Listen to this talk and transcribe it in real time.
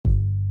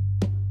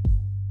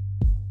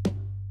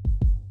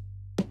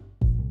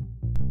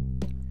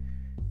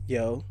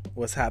Yo,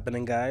 what's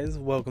happening, guys?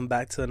 Welcome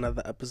back to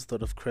another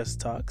episode of Chris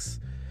Talks,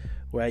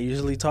 where I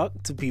usually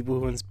talk to people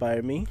who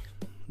inspire me.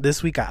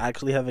 This week, I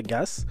actually have a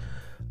guest,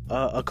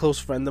 a close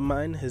friend of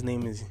mine. His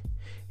name is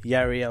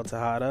Yariel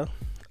Tejada.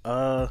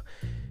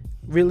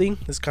 Really,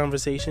 this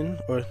conversation,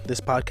 or this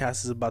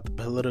podcast, is about the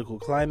political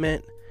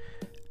climate.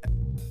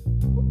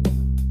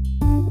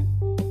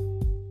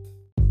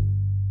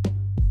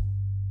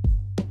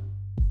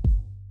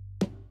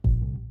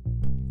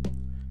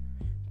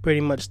 Pretty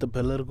much the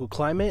political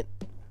climate,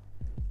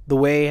 the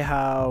way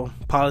how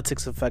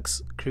politics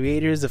affects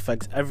creators,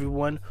 affects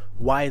everyone,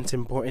 why it's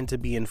important to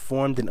be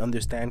informed and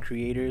understand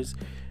creators.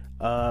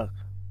 Let's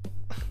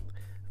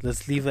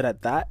leave it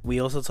at that. We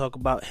also talk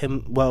about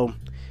him. Well,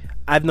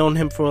 I've known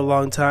him for a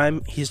long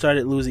time. He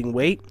started losing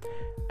weight,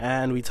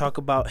 and we talk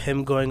about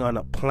him going on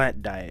a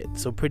plant diet.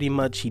 So pretty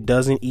much he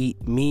doesn't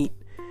eat meat,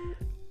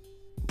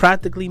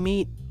 practically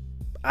meat.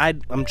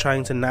 I'm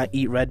trying to not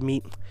eat red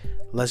meat.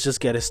 Let's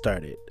just get it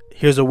started.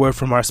 Here's a word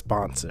from our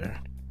sponsor.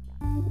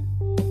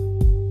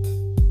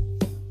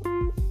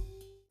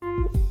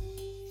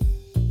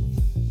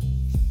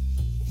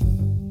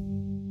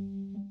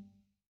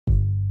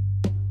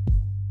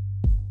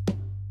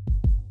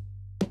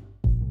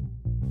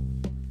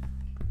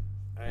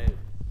 Alright,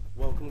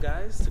 welcome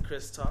guys to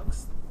Chris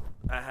Talks.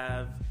 I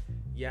have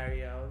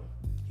Yariel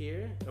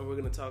here, and we're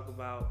going to talk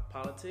about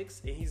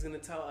politics, and he's going to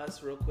tell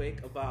us real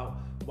quick about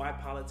why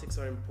politics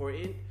are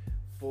important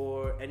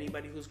for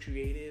anybody who's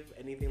creative,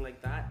 anything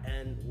like that,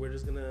 and we're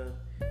just gonna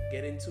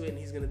get into it, and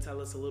he's gonna tell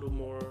us a little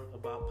more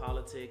about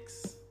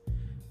politics,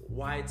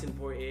 why it's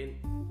important,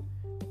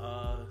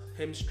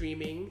 him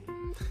streaming,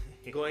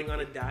 going on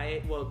a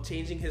diet, well,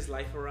 changing his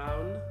life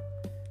around,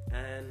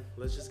 and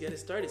let's just get it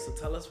started. So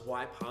tell us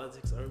why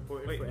politics are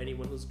important for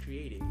anyone who's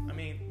creating. I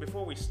mean,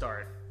 before we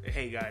start,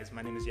 hey guys,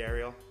 my name is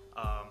Yariel.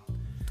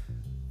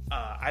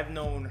 I've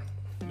known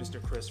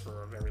Mr. Chris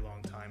for a very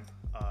long time.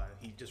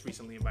 He just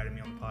recently invited me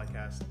on the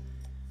podcast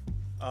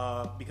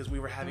because we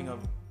were having a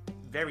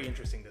very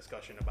interesting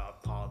discussion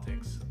about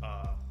politics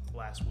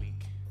last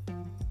week.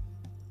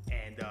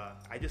 And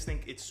I just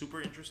think it's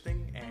super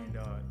interesting, and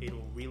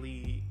it'll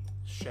really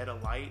shed a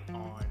light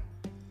on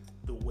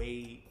the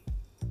way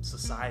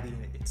society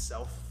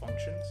itself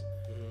functions.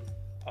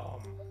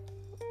 Mm-hmm.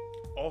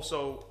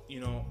 Also, you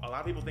know, a lot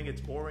of people think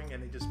it's boring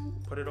and they just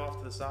put it off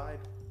to the side.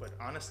 But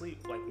honestly,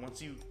 like,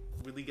 once you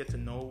really get to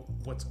know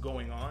what's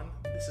going on,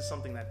 this is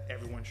something that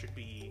everyone should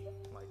be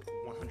like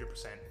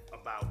 100%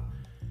 about.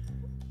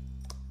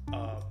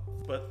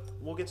 But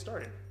we'll get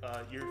started.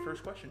 Your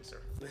first question, sir.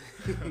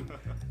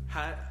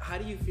 How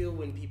do you feel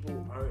when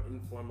people aren't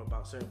informed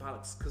about certain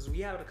politics? Because we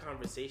had a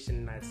conversation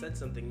and I said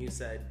something. You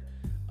said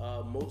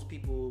most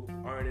people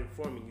aren't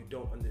informed and you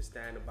don't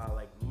understand about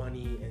like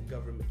money and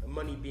government,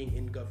 money being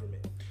in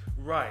government.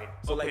 Right.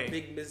 So okay. Like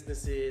big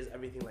businesses,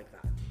 everything like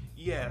that.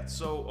 Yeah.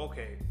 So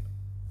okay.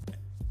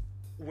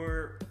 We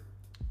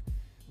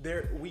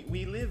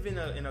live in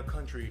a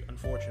country,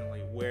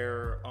 unfortunately,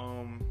 where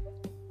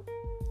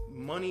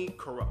money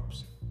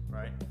corrupts,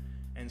 right?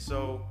 And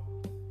so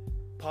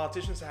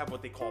politicians have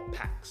what they call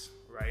PACs,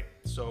 right?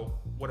 So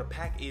what a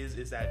PAC is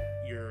that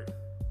your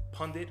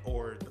pundit,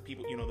 or the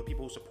people, you know, the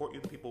people who support you,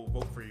 the people who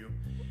vote for you,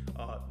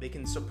 they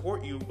can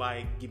support you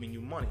by giving you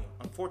money.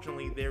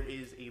 Unfortunately, there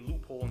is a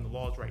loophole in the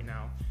laws right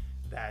now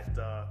that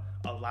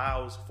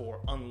allows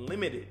for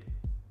unlimited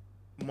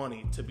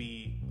money to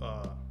be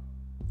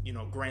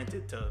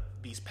granted to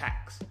these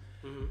PACs.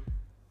 Mm-hmm.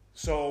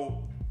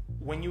 So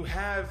when you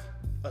have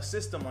a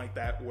system like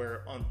that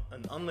where an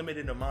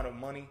unlimited amount of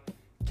money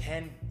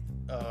can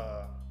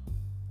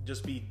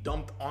just be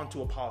dumped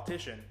onto a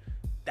politician,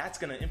 that's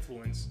going to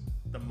influence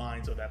the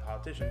minds of that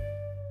politician,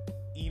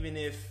 even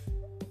if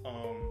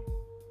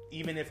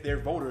their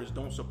voters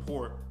don't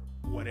support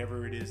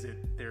whatever it is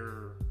that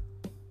they're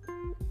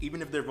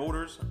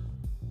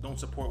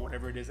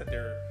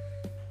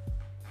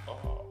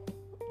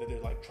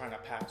like trying to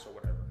pass or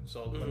whatever.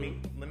 So mm-hmm.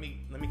 let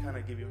me kind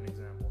of give you an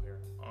example here.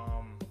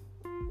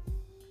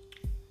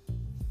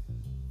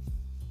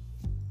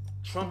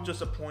 Trump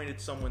just appointed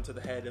someone to the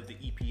head of the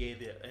EPA,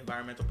 the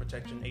Environmental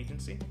Protection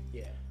Agency.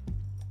 Yeah.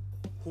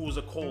 Who's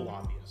a coal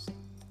lobbyist.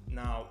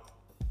 Now,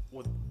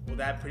 what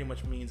that pretty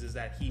much means is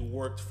that he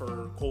worked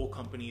for coal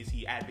companies.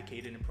 He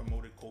advocated and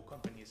promoted coal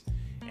companies,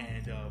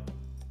 and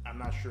I'm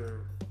not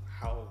sure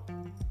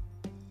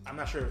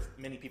if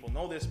many people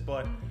know this,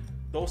 but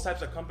those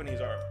types of companies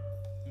are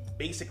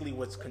basically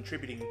what's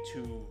contributing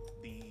to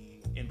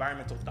the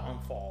environmental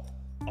downfall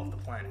of the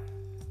planet,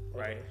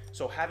 right? Okay.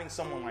 So having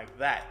someone like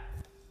that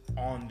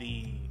on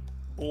the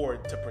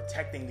board to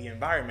protecting the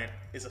environment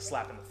is a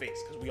slap in the face,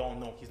 because we all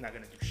know he's not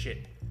going to do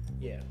shit.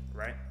 Yeah.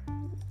 Right?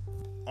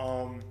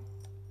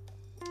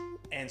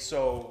 And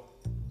so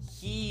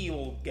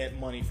he'll get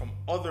money from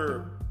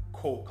other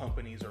coal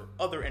companies or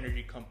other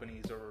energy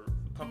companies or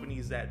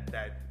companies that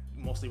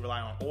mostly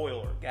rely on oil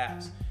or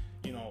gas.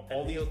 You know,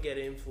 and they'll get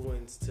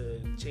influence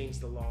to change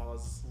the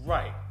laws.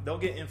 Right. They'll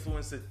get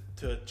influence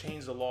to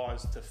change the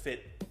laws to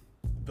fit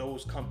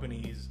those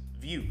companies'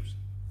 views,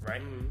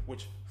 right? Mm-hmm.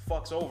 Which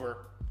fucks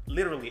over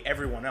literally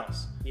everyone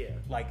else. Yeah.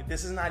 Like,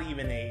 this is not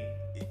even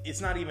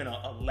it's not even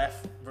a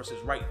left versus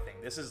right thing.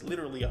 This is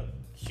literally a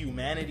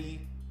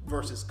humanity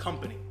versus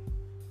company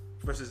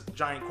versus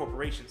giant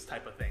corporations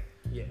type of thing.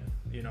 Yeah.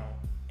 You know,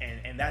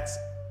 and that's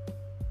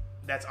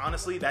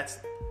honestly, that's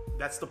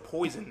the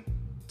poison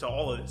to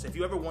all of this. If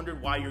you ever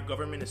wondered why your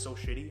government is so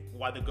shitty,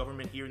 why the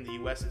government here in the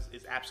US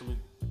is absolute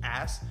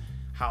ass,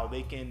 how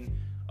they can,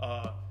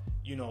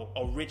 you know,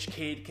 a rich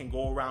kid can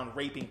go around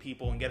raping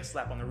people and get a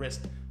slap on the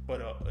wrist,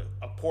 but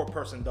a poor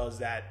person does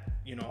that,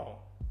 you know,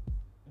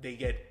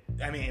 they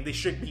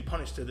should be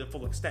punished to the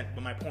full extent.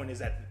 But my point is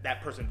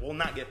that person will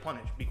not get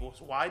punished.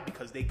 Because why?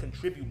 Because they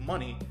contribute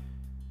money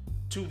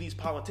to these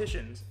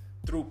politicians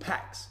through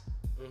PACs,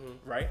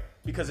 right?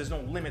 Because there's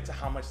no limit to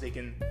how much they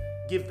can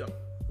give them.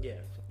 Yeah.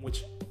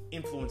 Which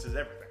influences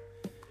everything.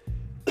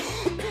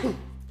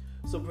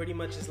 So pretty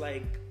much it's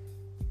like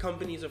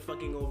companies are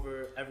fucking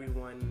over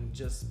everyone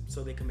just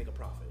so they can make a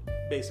profit.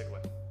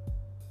 Basically.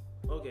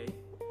 Okay.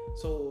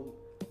 So,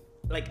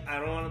 like, I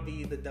don't want to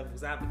be the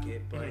devil's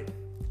advocate, but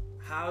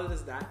how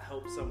does that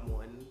help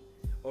someone?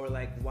 Or,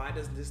 like, why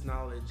does this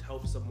knowledge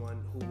help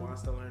someone who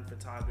wants to learn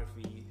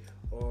photography?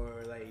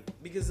 Or, like,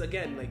 because,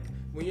 again, like,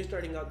 when you're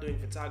starting out doing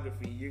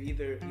photography, you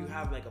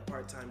have, like, a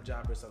part-time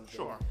job or something.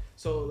 Sure.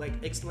 So, like,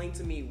 explain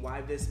to me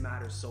why this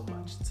matters so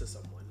much to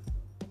someone.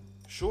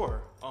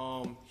 Sure.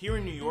 Here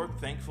in New York,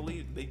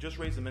 thankfully, they just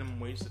raised the minimum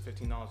wage to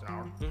 $15 an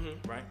hour,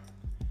 right?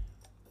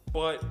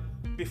 But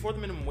before the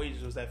minimum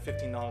wage was at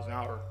 $15 an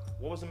hour,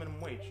 what was the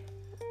minimum wage?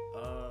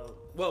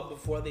 Well,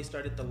 before they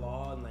started the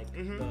law and like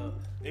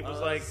it was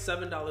like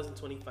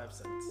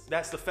 $7.25.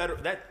 That's the federal.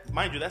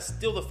 Mind you, that's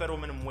still the federal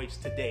minimum wage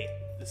today.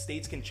 The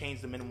states can change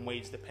the minimum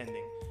wage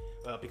depending,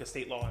 because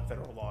state law and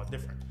federal law are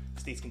different.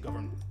 States can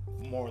govern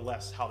more or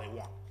less how they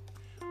want,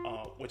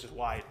 which is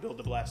why Bill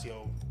de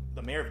Blasio,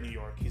 the mayor of New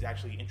York, he's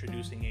actually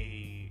introducing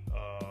a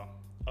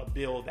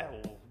bill that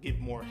will give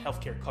more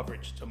healthcare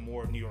coverage to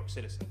more New York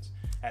citizens,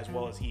 as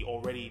well as he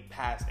already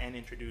passed and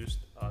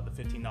introduced the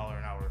 $15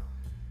 an hour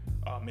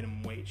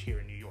minimum wage here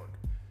in New York.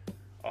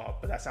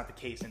 But that's not the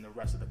case in the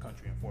rest of the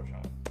country,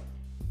 unfortunately.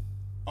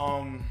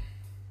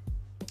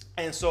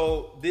 And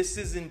so this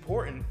is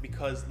important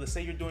because let's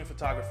say you're doing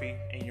photography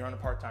and you're on a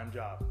part-time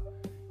job.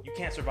 You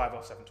can't survive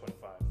off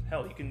 $7.25.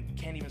 Hell, you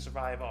can't even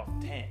survive off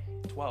 10,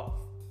 12,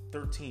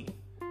 13.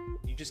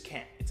 You just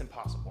can't. It's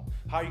impossible.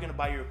 How are you going to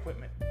buy your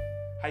equipment?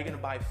 How are you going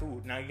to buy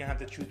food? Now you're going to have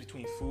to choose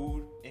between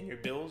food and your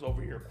bills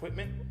over your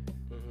equipment.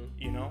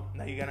 You know,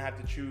 now you're going to have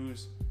to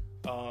choose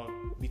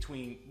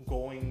between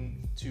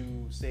going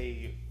to,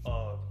 say,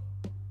 a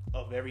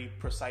very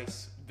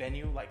precise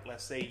venue. Like,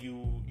 let's say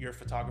you're a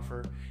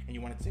photographer and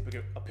you wanted to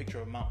take a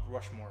picture of Mount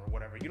Rushmore or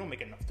whatever. You don't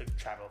make enough to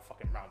travel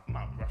fucking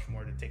Mount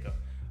Rushmore to take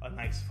a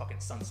nice fucking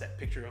sunset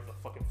picture of the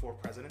fucking 4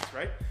 presidents,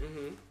 right?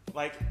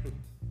 Like,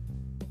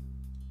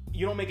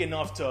 you don't make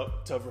enough to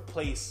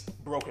replace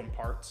broken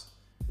parts.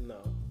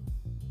 No.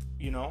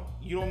 You know,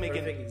 you don't make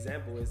it. Perfect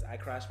example is I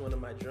crashed one of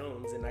my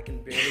drones and I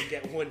can barely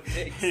get one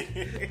fixed.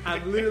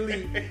 I'm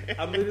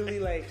literally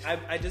like,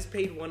 I just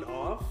paid one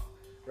off,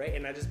 right?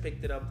 And I just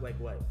picked it up like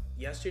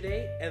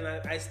yesterday, and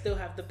I still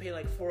have to pay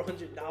like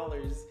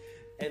 $400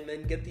 and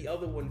then get the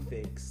other one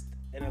fixed.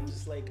 And I'm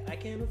just like, I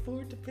can't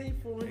afford to pay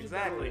 $400.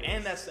 Exactly,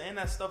 and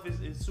that stuff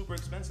is super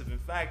expensive. In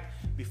fact,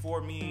 before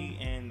me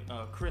and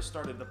Chris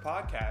started the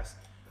podcast,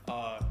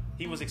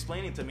 he was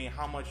explaining to me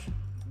how much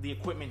the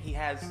equipment he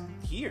has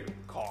here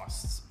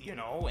costs, you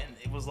know, and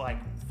it was like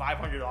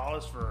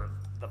 $500 for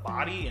the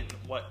body and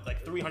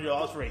like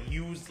 $300 for a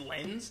used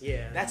lens.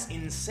 Yeah, that's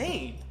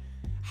insane.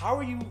 How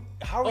are you?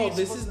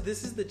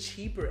 This is the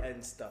cheaper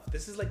end stuff.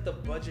 This is like the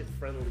budget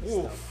friendly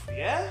stuff.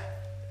 Yeah.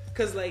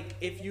 Cause like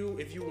if you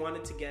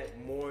wanted to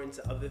get more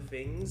into other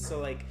things, so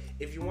like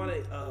if you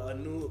wanted a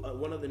new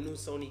one of the new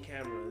Sony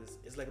cameras,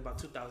 it's like about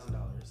 $2,000.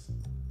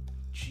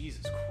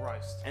 Jesus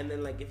Christ. And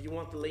then like if you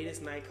want the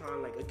latest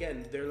Nikon, like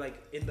again they're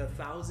like in the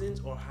thousands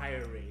or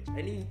higher range.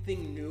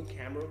 Anything new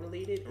camera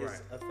related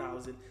is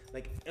 $1,000.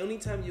 Like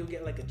anytime you'll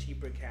get like a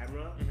cheaper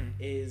camera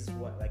is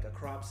like a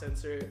crop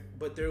sensor,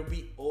 but they'll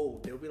be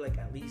old. They'll be like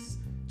at least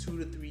 2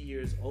 to 3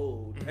 years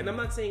old. And I'm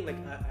not saying like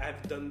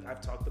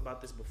I've talked about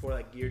this before,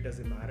 like gear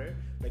doesn't matter,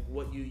 like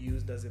what you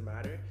use doesn't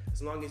matter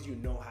as long as you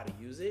know how to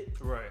use it.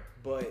 Right.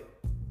 But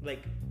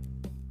like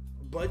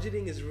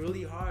budgeting is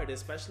really hard,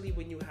 especially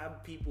when you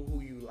have people who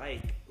you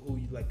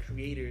like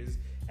creators,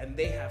 and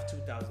they have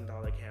 $2,000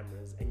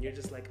 cameras, and you're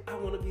just like, I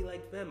want to be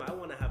like them. I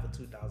want to have a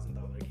 $2,000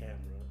 camera.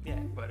 Yeah,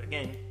 but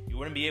again, you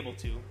wouldn't be able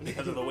to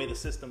because of the way the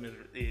system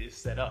is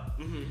set up.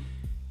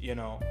 You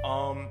know,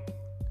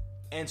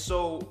 and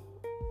so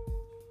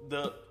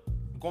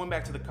going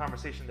back to the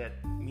conversation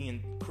that me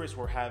and Chris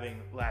were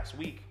having last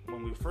week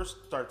when we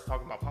first started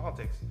talking about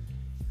politics,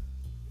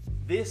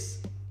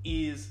 this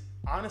is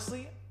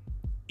honestly,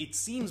 it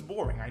seems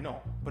boring, I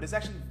know, but it's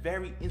actually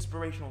very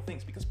inspirational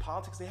things because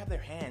politics, they have their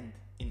hand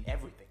in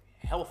everything.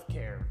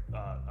 Healthcare,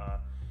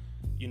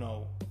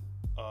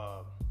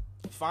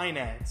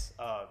 finance,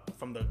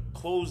 from the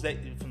clothes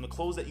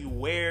that you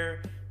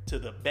wear to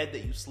the bed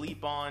that you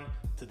sleep on,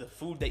 to the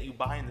food that you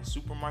buy in the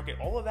supermarket,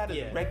 all of that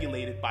is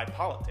regulated by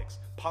politics.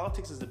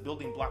 Politics is the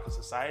building block of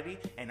society,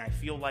 and I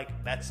feel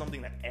like that's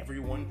something that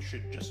everyone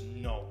should just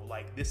know.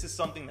 Like, this is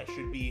something that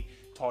should be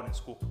taught in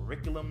school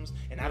curriculums,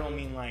 and I don't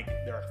mean like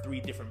there are 3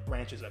 different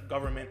branches of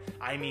government.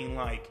 I mean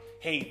like,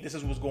 hey, this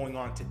is what's going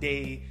on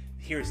today.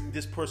 Here's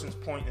this person's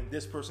point and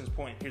this person's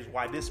point. Here's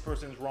why this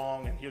person's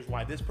wrong and here's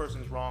why this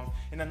person's wrong.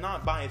 In a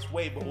non-biased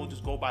way, but we'll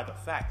just go by the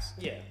facts.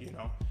 Yeah. You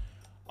know?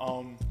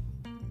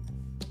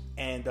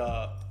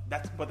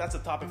 That's a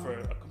topic for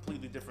a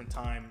completely different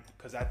time,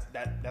 because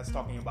that's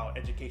talking about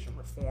education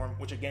reform,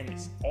 which again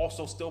is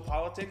also still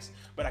politics,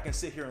 but I can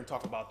sit here and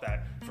talk about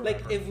that forever.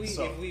 Like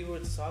if we were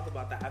to talk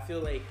about that, I feel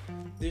like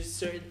there's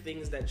certain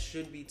things that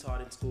should be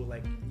taught in school.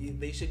 Like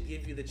they should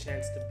give you the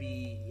chance to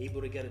be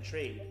able to get a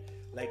trade.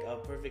 Like a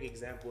perfect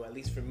example, at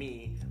least for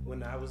me,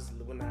 when I was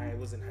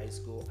in high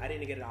school, I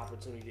didn't get an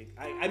opportunity.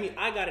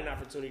 I got an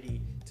opportunity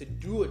to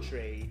do a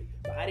trade,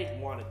 but I didn't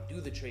want to do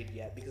the trade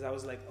yet because I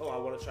was like, oh, I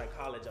want to try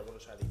college. I want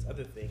to try these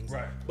other things.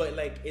 Right. But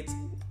like it's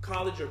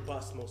college or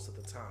bust most of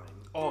the time.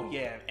 Oh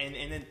yeah, and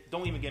then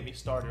don't even get me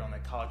started on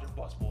that college or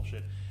bust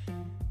bullshit.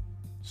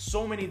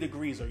 So many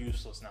degrees are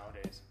useless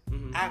nowadays.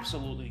 Mm-hmm.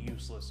 Absolutely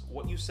useless.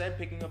 What you said,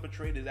 picking up a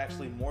trade, is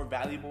actually more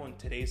valuable in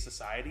today's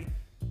society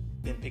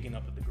than picking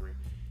up a degree.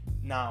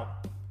 Now,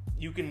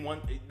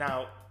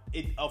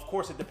 of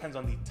course, it depends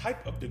on the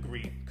type of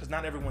degree, because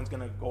not everyone's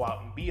going to go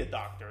out and be a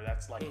doctor.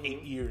 That's like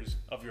 8 years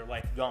of your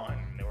life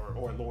gone,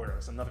 or a lawyer.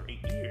 That's another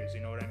 8 years,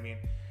 you know what I mean?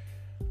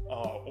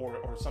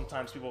 Or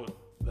sometimes people,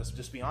 let's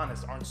just be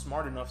honest, aren't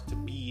smart enough to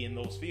be in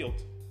those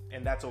fields,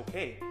 and that's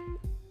okay.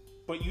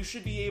 But you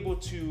should be able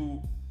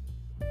to,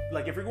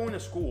 like, if you're going to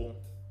school,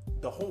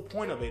 the whole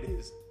point of it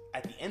is,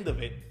 at the end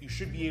of it, you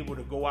should be able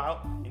to go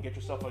out and get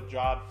yourself a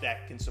job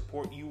that can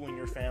support you and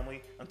your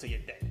family until you're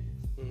dead.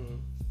 Mm-hmm.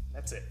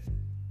 That's it.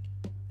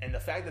 And the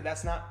fact that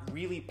that's not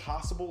really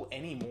possible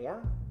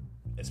anymore,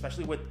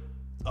 especially with,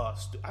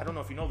 I don't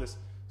know if you know this,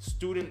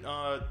 student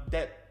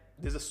debt.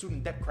 There's a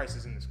student debt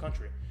crisis in this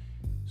country.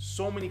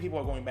 So many people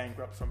are going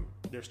bankrupt from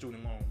their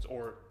student loans,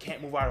 or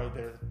can't move out of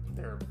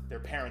their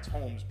parents'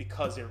 homes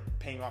because they're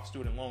paying off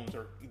student loans,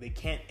 or they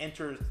can't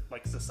enter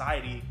like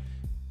society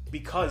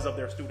because of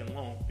their student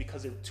loan,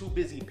 because they're too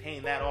busy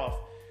paying that off.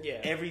 Yeah.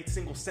 Every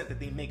single cent that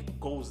they make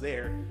goes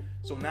there.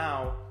 So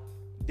now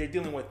they're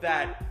dealing with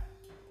that.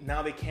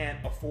 Now they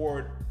can't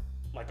afford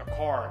like a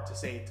car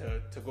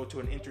to go to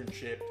an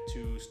internship,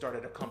 to start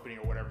at a company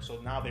or whatever.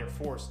 So now they're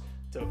forced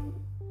to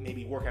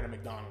maybe work at a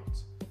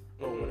McDonald's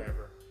or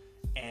whatever.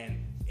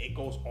 And it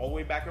goes all the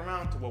way back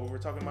around to what we were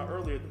talking about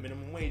earlier, the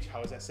minimum wage,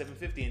 how it's at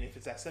 $7.50. And if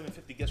it's at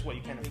 $7.50, guess what?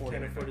 You can't afford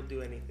to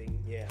do anything.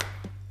 Yeah.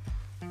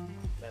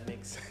 That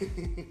makes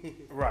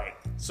right.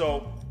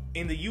 So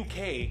in the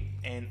UK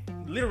and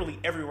literally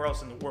everywhere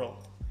else in the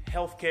world,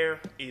 healthcare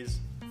is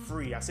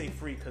free. I say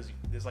free because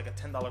there's like a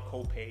 $10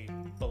 copay,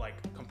 but like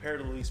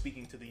comparatively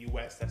speaking to the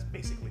US, that's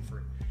basically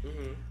free.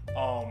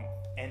 Mm-hmm.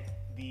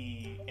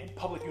 And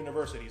public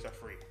universities are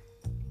free.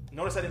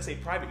 Notice I didn't say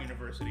private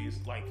universities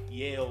like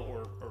Yale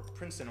or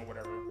Princeton or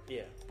whatever.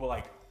 Yeah. But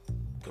like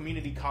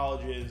community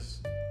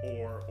colleges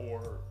or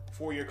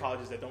 4-year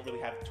colleges that don't really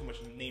have too much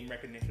name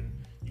recognition,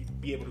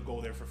 you'd be able to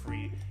go there for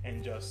free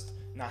and just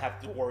not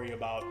have to worry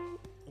about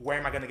where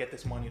am I going to get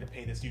this money to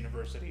pay this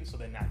university, so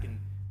then I can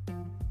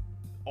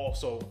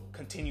also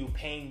continue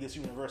paying this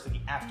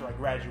university after I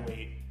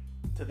graduate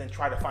to then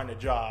try to find a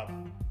job,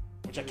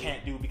 which I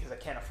can't do because I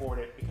can't afford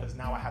it, because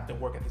now I have to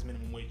work at this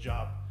minimum wage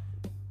job.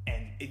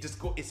 And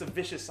it's a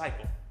vicious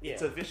cycle. Yeah.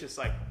 It's a vicious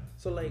cycle.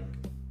 So like,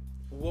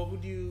 what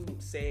would you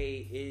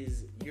say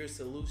is your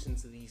solution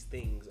to these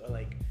things? Or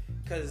like,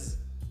 because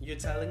you're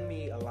telling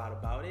me a lot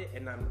about it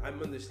and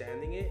I'm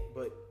understanding it,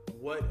 but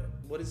what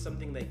is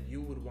something that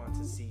you would want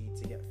to see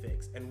to get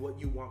fixed, and what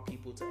you want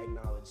people to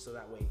acknowledge so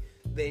that way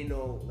they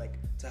know like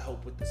to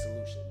help with the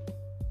solution?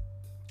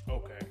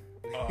 Okay.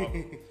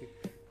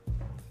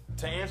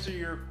 To answer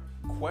your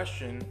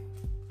question,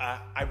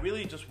 I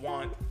really just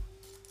want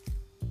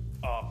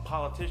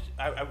politicians.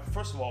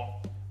 First of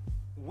all,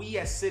 we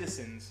as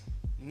citizens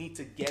need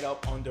to get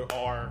up under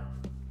our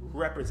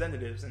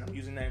representatives, and I'm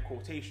using that in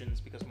quotations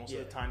because most of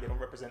the time they don't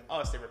represent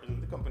us, they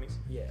represent the companies.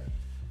 Yeah.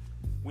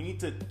 We need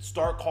to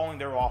start calling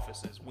their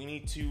offices. We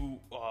need to,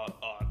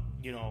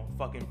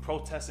 fucking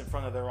protest in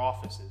front of their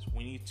offices.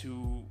 We need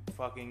to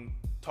fucking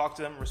talk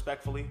to them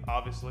respectfully,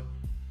 obviously,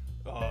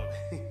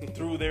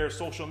 through their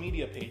social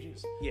media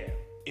pages. Yeah.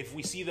 If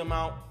we see them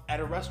out at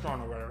a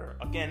restaurant or whatever,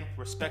 again,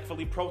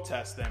 respectfully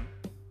protest them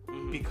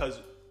because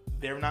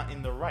they're not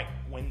in the right.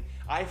 When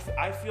I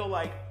feel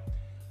like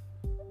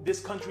this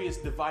country is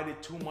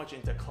divided too much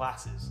into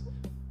classes.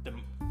 The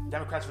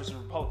Democrats versus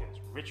Republicans,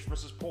 rich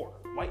versus poor,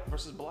 white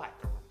versus black,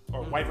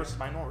 or white versus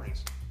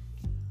minorities.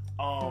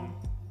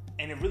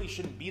 And it really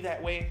shouldn't be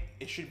that way.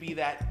 It should be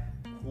that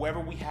whoever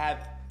we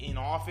have in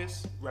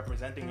office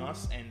representing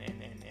us and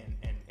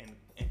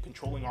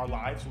controlling our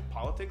lives with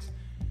politics,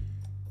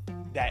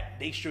 that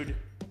they should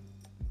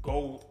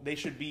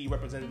be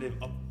representative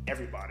of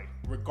everybody,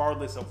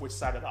 regardless of which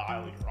side of the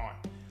aisle you're on.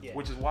 Yeah.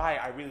 Which is why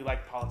I really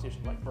like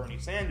politicians like Bernie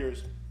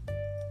Sanders,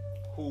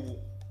 who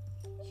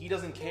he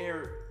doesn't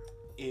care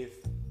if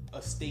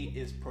a state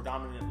is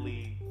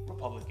predominantly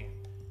Republican,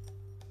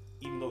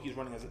 even though he's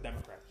running as a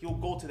Democrat. He'll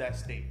go to that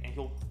state and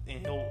he'll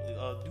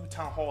do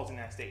town halls in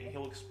that state, and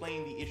he'll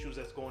explain the issues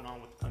that's going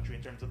on with the country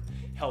in terms of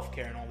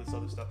healthcare and all this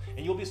other stuff.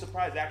 And you'll be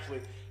surprised,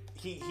 actually,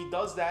 he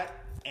does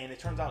that, and it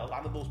turns out a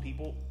lot of those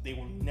people, they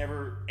were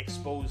never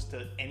exposed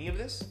to any of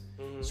this,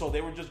 so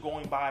they were just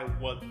going by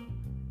what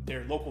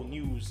their local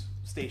news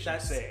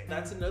stations say.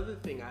 That's another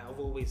thing I've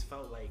always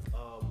felt like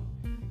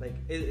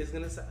it's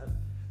gonna sound.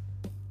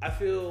 I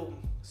feel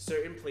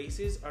certain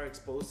places are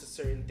exposed to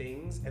certain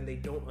things and they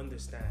don't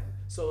understand.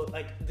 So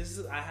like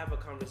I have a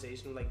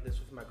conversation like this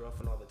with my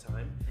girlfriend all the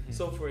time.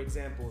 So for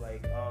example,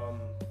 like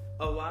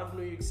a lot of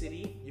New York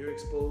City, you're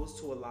exposed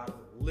to a lot of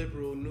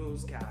liberal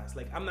newscasts.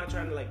 Like I'm not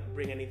trying to like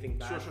bring anything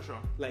back. Sure.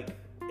 Like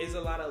is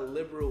a lot of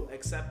liberal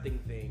accepting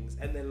things,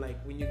 and then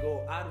like when you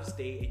go out of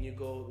state and you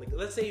go like,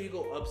 let's say you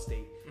go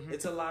upstate,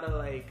 it's a lot of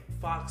like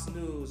Fox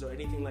News or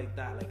anything like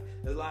that. Like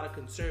there's a lot of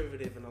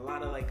conservative and a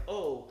lot of like,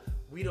 oh,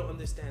 we don't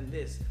understand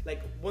this.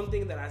 Like one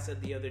thing that I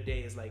said the other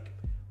day is like,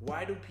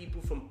 why do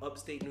people from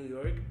upstate New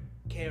York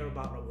care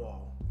about a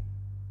wall?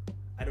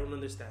 I don't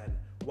understand.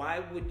 Why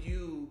would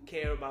you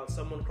care about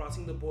someone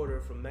crossing the border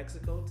from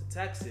Mexico to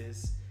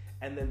Texas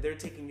and then they're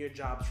taking your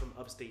jobs from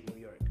upstate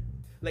New York?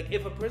 Like,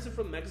 if a person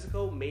from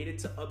Mexico made it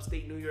to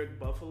upstate New York,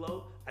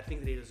 Buffalo, I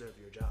think they deserve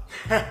your job.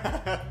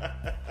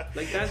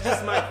 Like, that's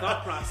just my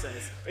thought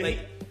process. Like,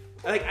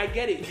 I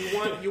get it.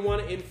 You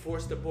want to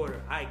enforce the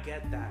border. I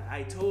get that.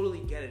 I totally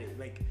get it.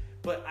 Like,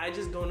 but I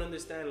just don't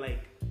understand.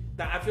 Like,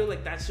 that. I feel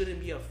like that shouldn't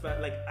be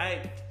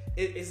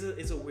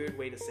it's a weird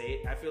way to say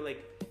it. I feel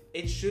like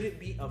it shouldn't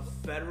be a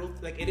federal.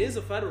 Like, it is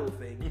a federal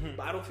thing,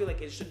 but I don't feel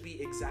like it should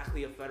be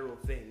exactly a federal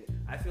thing.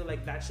 I feel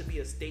like that should be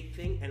a state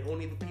thing, and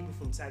only the people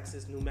from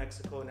Texas, New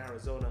Mexico, and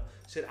Arizona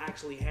should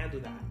actually handle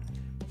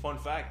that. Fun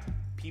fact: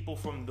 people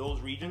from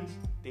those regions,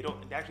 they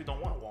actually don't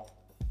want a wall,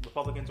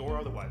 Republicans or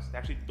otherwise. They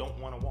actually don't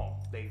want a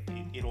wall.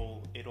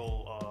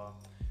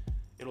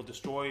 It'll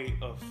destroy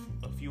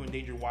a few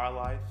endangered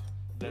wildlife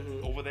that's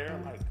over there.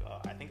 Like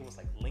I think it was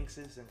like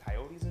lynxes and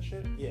coyotes and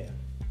shit. Yeah.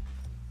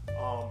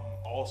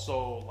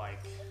 Also, like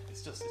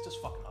it's just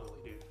fucking ugly,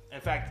 dude.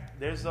 In fact,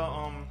 there's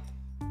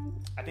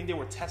I think they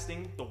were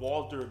testing the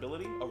wall's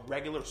durability. A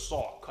regular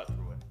saw cut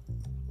through it.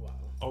 Wow.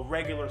 A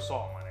regular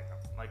saw, my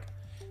nigga. Like,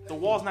 the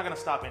wall's not gonna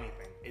stop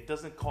anything. It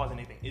doesn't cause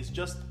anything. It's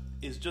just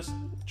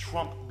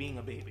Trump being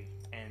a baby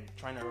and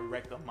trying to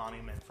erect a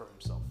monument for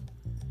himself.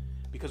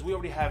 Because we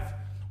already have.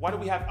 Why do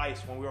we have ICE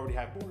when we already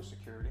have border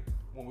security?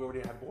 When we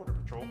already have border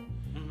patrol?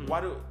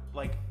 Why do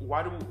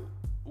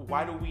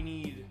we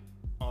need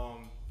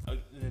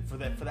for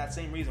that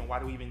same reason? Why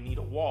do we even need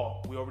a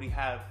wall? We already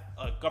have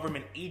a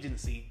government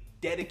agency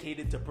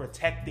dedicated to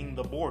protecting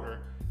the border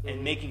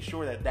and making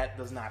sure that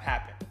does not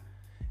happen.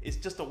 It's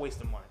just a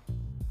waste of money.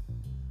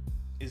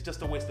 It's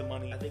just a waste of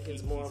money. I think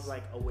it's more of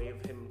like a way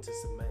of him to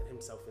cement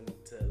himself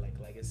into like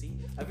legacy.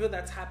 I feel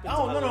that's happened.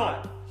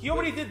 No. He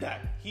already did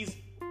that. He's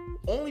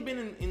only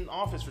been in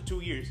office for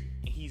 2 years.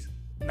 He's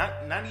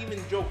not even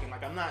joking.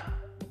 Like, I'm not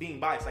being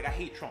biased. Like, I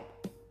hate Trump.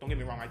 Don't get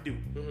me wrong, I do.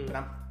 But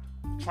I'm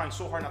trying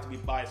so hard not to be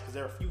biased because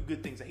there are a few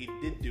good things that he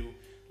did do.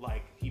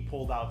 Like, he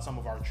pulled out some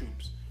of our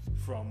troops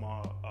from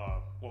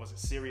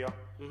Syria,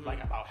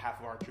 like about half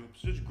of our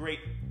troops. It's great.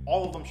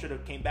 All of them should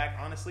have came back,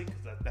 honestly,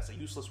 because that's a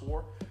useless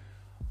war.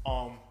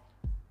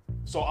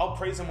 So I'll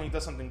praise him when he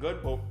does something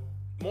good, but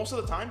most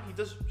of the time he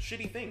does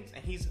shitty things,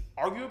 and he's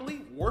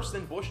arguably worse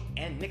than Bush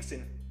and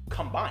Nixon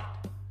combined.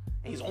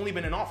 And he's only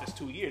been in office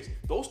 2 years.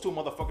 Those two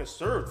motherfuckers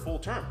served full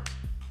term.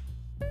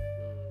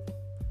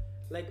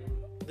 Like,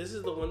 this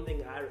is the one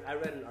thing I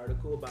read an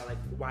article about, like,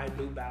 why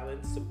New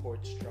Balance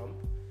supports Trump,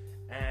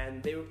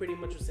 and they were pretty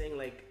much saying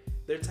like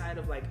they're tired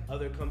of like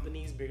other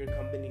companies, bigger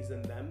companies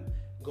than them,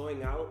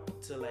 going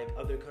out to like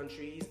other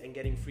countries and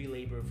getting free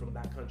labor from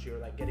that country, or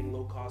like getting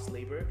low cost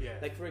labor. Yeah.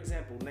 Like, for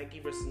example, Nike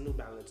versus New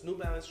Balance. New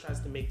Balance tries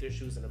to make their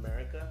shoes in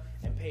America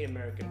and pay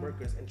American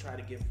workers and try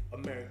to give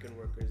American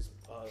workers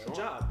a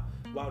job,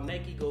 while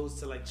Nike goes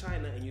to like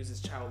China and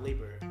uses child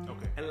labor.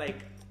 Okay. And like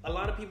a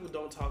lot of people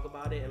don't talk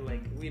about it, and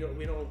like we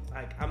don't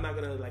like, I'm not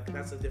gonna, like,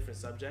 that's a different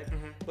subject,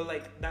 but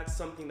like that's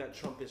something that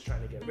Trump is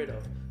trying to get rid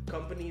of.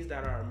 Companies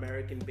that are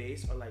American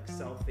based or like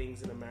sell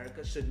things in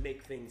America should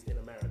make things in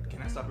America.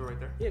 Can I stop you right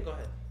there? Yeah, go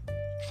ahead.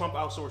 Trump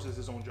outsources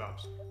his own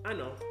jobs. I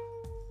know,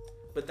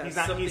 but that's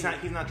he's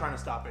not trying to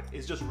stop it.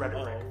 It's just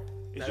rhetoric.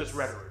 It's just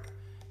rhetoric.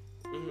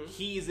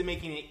 He's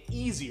making it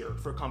easier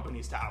for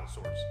companies to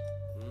outsource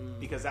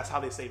because that's how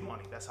they save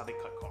money. That's how they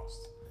cut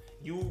costs.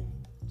 You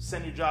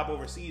send your job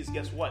overseas,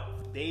 guess what?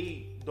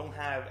 They don't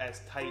have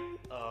as tight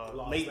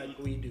laws like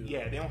we do.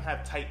 Yeah, they don't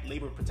have tight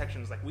labor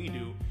protections like we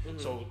do.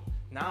 So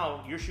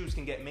now your shoes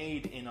can get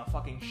made in a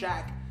fucking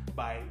shack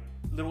by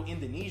little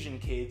Indonesian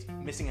kids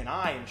missing an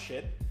eye and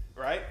shit,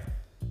 right?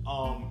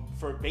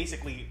 For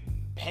basically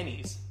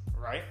pennies,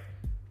 right?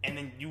 And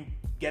then you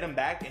get them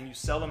back and you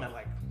sell them at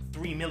like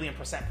 3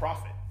 million%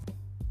 profit.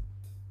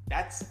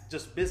 That's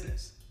just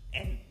business.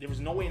 And there was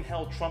no way in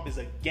hell Trump is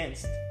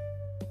against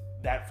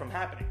that from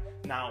happening.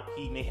 Now,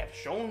 he may have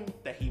shown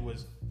that he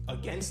was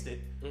against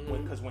it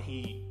because when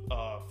he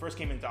first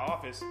came into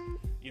office,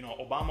 you know,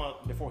 Obama,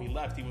 before he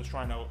left, he was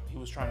trying to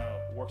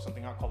work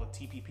something out called the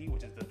TPP,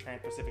 which is the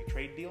Trans-Pacific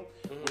Trade Deal,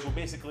 which will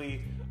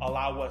basically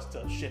allow us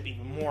to ship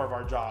even more of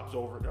our jobs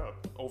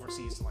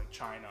overseas to like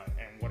China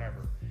and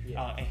whatever.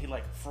 Yeah. And he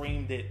like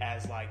framed it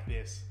as like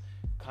this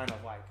kind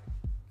of like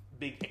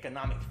big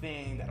economic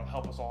thing that'll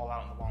help us all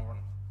out in the long run.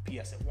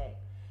 P.S. It won't.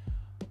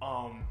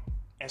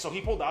 And so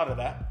he pulled out of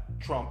that,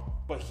 Trump,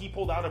 but he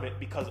pulled out of it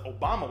because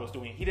Obama was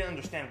doing it. He didn't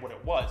understand what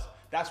it was.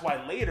 That's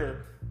why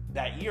later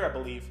that year, I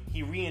believe,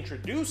 he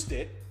reintroduced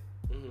it,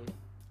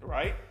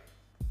 right?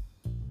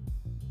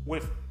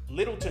 With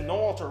little to no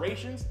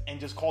alterations and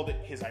just called it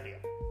his idea.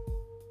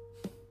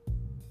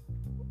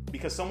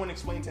 Because someone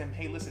explained to him,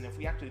 hey, listen, if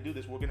we actually do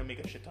this, we're going to make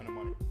a shit ton of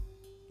money.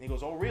 And he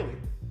goes, oh, really?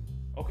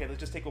 Okay, let's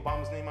just take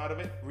Obama's name out of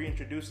it,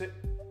 reintroduce it,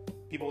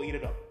 people will eat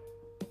it up.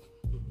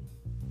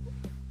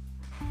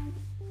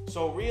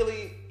 So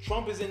really,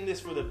 Trump is in this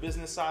for the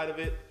business side of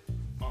it.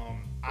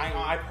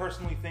 I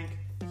personally think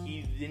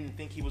he didn't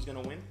think he was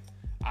gonna win.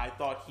 I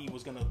thought he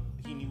knew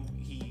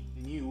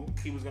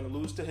he was gonna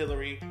lose to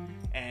Hillary,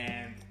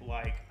 and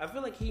like I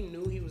feel like he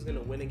knew he was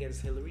gonna win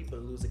against Hillary,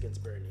 but lose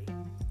against Bernie.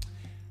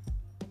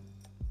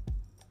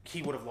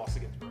 He would have lost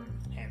against Bernie,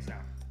 hands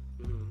down.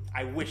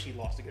 I wish he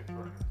lost against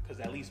Bernie, because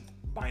at least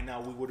by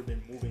now we would have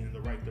been moving in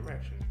the right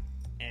direction,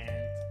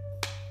 and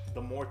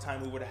the more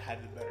time we would have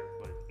had, the better.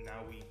 But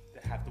now we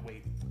have to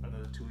wait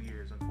another 2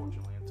 years,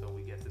 unfortunately, until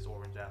we get this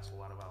orange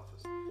asshole out of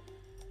office.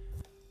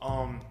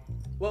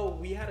 Well,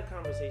 we had a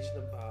conversation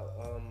about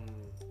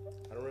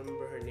I don't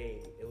remember her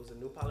name. It was a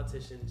new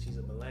politician. She's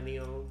a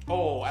millennial.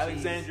 Oh,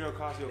 Alexandria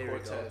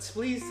Ocasio-Cortez.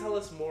 Please tell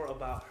us more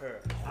about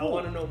her. I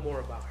want to know more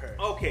about her.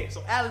 Okay,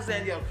 so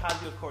Alexandria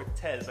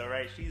Ocasio-Cortez. All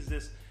right, she's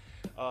this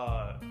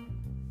up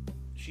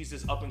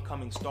and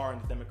coming star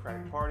in the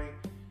Democratic Party.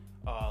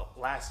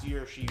 Last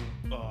year, she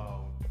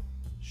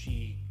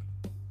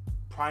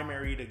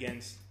primaried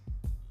against.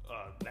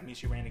 That means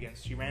she ran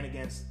against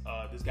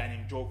this guy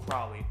named Joe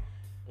Crowley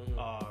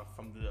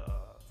from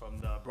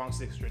the Bronx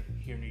District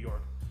here in New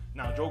York.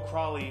 Now, Joe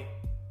Crowley,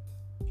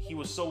 he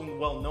was so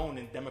well known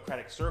in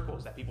Democratic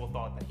circles that people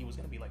thought that he was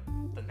going to be like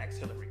the next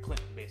Hillary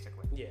Clinton,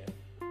 basically. Yeah.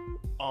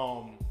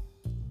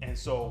 And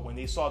so when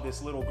they saw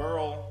this little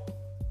girl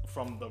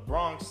from the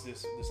Bronx,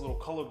 this little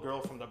colored girl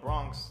from the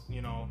Bronx,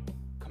 you know,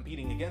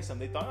 competing against him,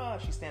 they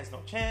thought, she stands no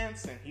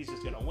chance, and he's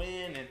just gonna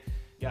win, and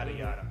yada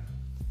yada.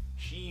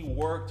 She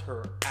worked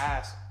her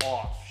ass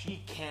off.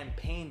 She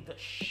campaigned the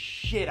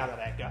shit out of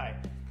that guy,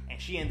 and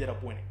she ended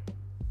up winning.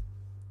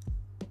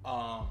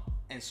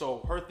 And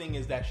so her thing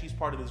is that she's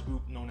part of this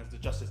group known as the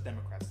Justice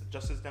Democrats. The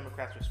Justice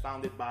Democrats was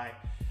founded by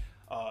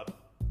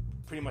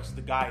pretty much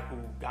the guy who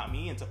got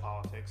me into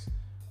politics,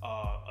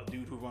 a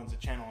dude who runs a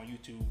channel on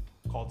YouTube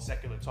called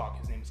Secular Talk.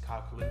 His name is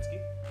Kyle Kulinski.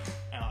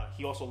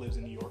 He also lives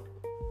in New York.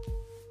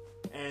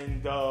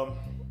 And the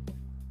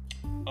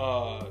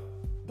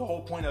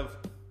whole point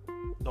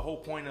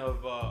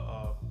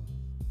of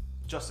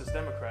Justice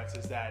Democrats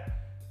is that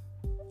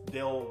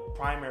they'll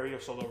primary,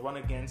 so they'll run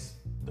against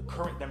the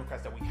current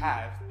Democrats that we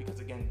have, because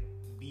again,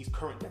 these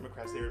current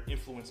Democrats, they're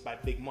influenced by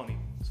big money.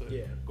 So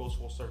it goes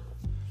full circle.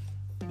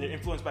 They're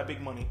influenced by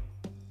big money,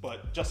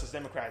 but Justice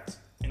Democrats,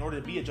 in order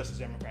to be a Justice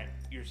Democrat,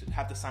 you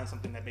have to sign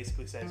something that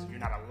basically says you're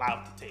not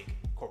allowed to take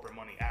corporate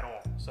money at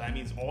all. So that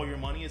means all your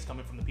money is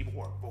coming from the people who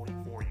are voting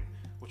for you,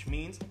 which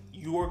means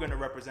you are going to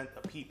represent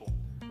the people,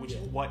 which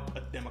is what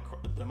a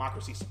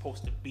democracy is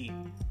supposed to be,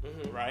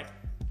 right?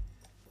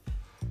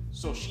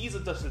 So she's a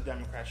Justice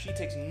Democrat. She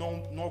takes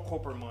no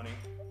corporate money.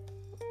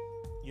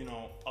 You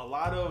know, a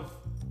lot of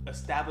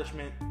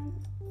establishment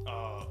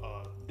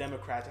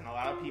Democrats and a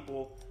lot of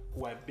people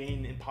who have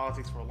been in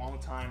politics for a long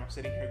time are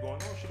sitting here going,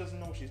 "Oh, she doesn't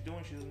know what she's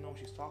doing. She doesn't know what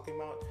she's talking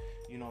about.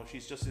 You know,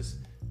 she's just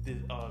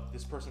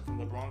this person from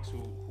the Bronx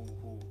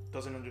who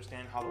doesn't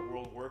understand how the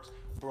world works."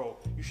 Bro,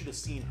 you should have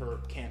seen her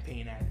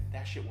campaign ad.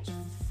 That shit was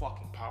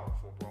fucking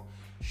powerful, bro.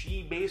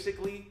 She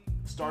basically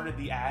started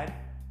the ad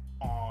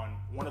on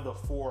one of the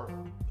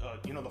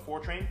the 4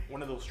 train,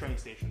 one of those train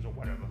stations or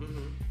whatever.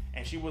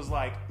 And she was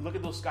like, look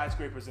at those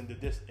skyscrapers in the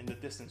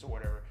distance or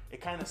whatever.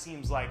 It kind of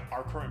seems like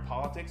our current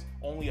politics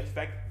only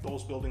affect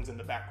those buildings in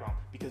the background,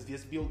 because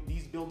these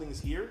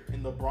buildings here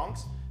in the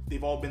Bronx,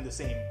 they've all been the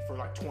same for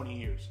like 20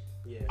 years.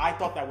 Yeah. I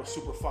thought that was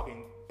super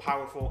fucking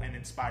powerful and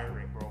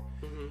inspiring, bro.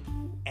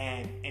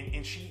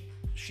 And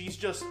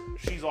she's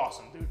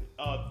awesome, dude.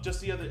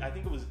 Just I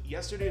think it was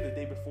yesterday or the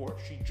day before,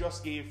 she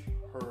just gave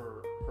her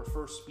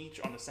first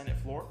speech on the Senate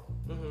floor,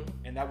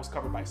 and that was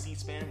covered by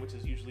C-SPAN, which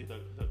is usually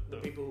the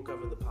people who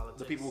cover the politics.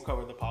 The people who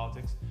cover the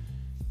politics.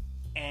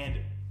 And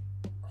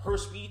her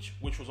speech,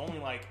 which was only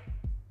like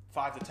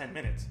 5 to 10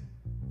 minutes,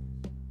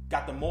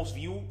 got the most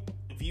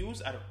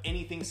views out of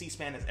anything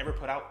C-SPAN has ever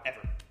put out,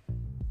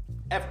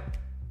 ever.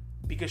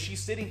 Because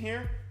she's sitting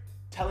here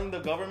telling the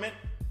government,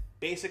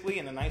 basically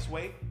in a nice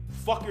way,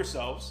 fuck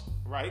yourselves,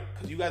 right?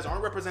 Because you guys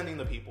aren't representing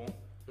the people,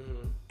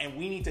 and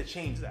we need to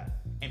change that.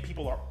 and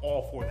people are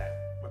all for that.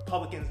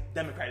 Republicans,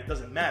 Democrats, it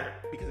doesn't matter,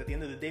 because at the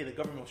end of the day, the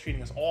government was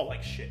treating us all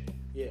like shit.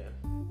 Yeah.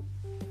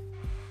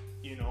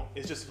 You know,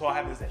 it's just so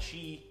happens that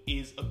she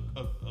is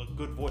a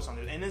good voice on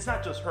it. And it's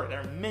not just her. There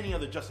are many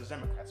other Justice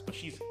Democrats, but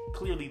she's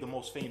clearly the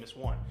most famous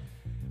one.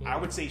 I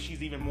would say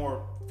she's even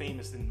more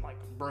famous than like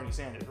Bernie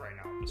Sanders right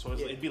now. So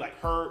it'd be like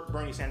her,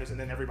 Bernie Sanders, and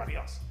then everybody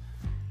else.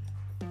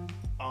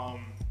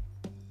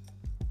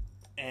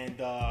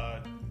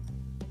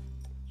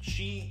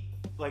 She,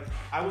 like,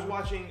 I was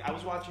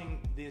watching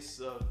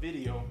this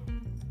video.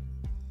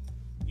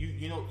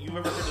 You ever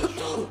heard of the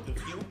show The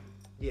View?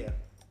 Yeah.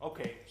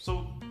 Okay,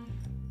 so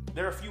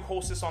there are a few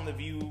hostess on The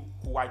View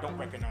who I don't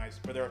recognize,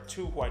 but there are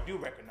two who I do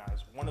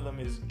recognize. One of them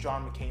is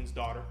John McCain's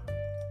daughter.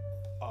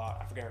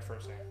 I forget her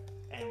first name.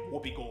 And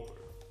Whoopi Goldberg.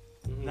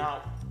 Mm-hmm.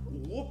 Now,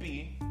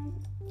 Whoopi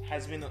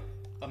has been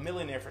a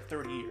millionaire for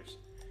 30 years.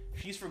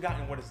 She's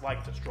forgotten what it's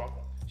like to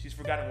struggle. She's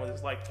forgotten what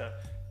it's like to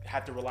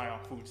have to rely on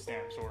food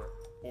stamps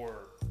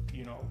or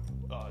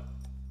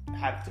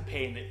have to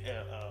pay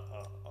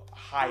a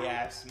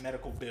high-ass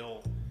medical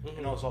bill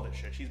and all this other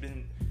shit.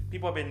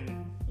 People have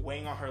been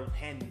weighing on her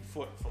hand and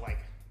foot for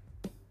like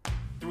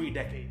 3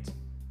 decades.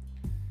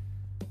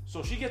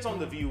 So she gets on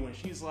The View and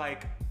she's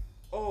like,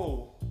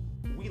 oh,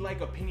 we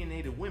like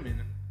opinionated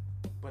women,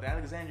 but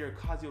Alexandria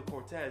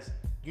Ocasio-Cortez,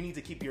 you need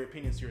to keep your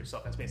opinions to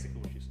yourself. That's basically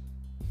what she's.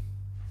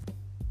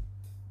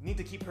 You need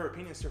to keep her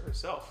opinions to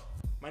herself.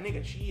 My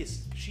nigga,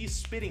 she's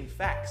spitting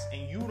facts,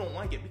 and you don't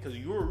like it because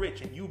you're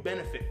rich and you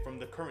benefit from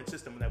the current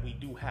system that we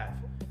do have.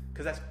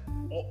 Because that's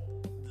all.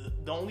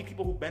 The only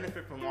people who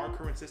benefit from our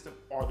current system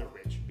are the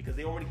rich, because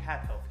they already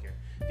have healthcare.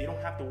 They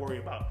don't have to worry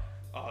about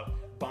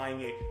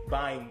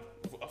buying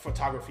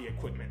photography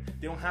equipment.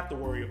 They don't have to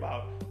worry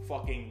about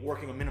fucking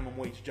working a minimum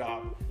wage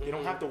job. They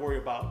don't have to worry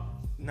about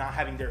not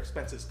having their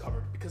expenses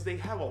covered, because they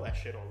have all that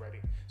shit already.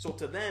 So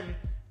to them,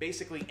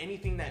 basically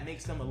anything that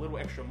makes them a little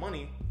extra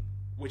money,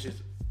 which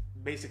is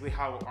basically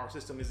how our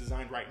system is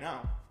designed right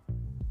now,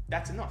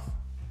 that's enough.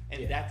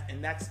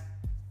 And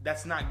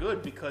that's not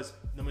good, because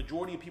the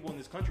majority of people in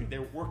this country,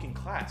 they're working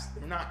class.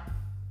 They're not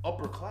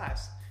upper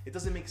class. It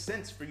doesn't make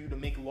sense for you to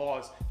make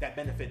laws that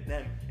benefit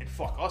them and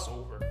fuck us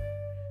over.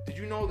 Did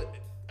you know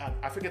that,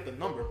 I forget the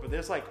number, but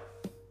there's like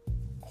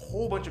a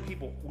whole bunch of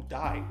people who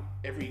die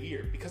every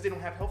year because they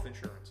don't have health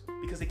insurance,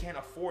 because they can't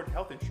afford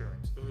health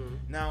insurance. Mm-hmm.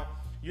 Now,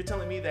 you're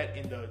telling me that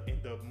in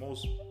the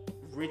most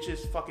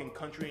richest fucking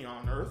country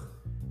on earth,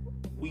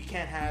 we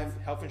can't have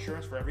health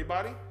insurance for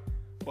everybody,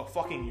 but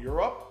fucking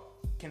Europe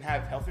can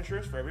have health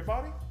insurance for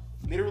everybody?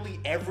 Literally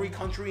every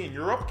country in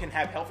Europe can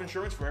have health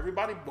insurance for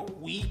everybody, but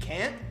we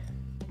can't?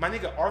 My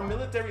nigga, our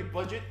military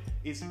budget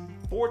is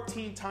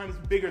 14 times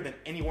bigger than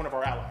any one of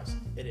our allies.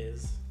 It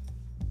is.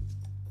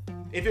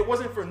 If it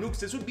wasn't for nukes,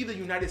 this would be the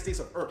United States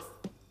of Earth.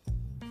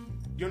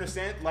 You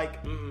understand? Like,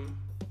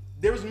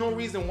 there's no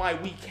reason why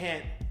we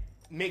can't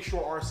make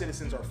sure our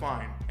citizens are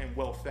fine and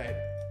well fed.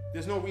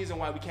 There's no reason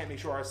why we can't make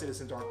sure our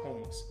citizens aren't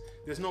homeless.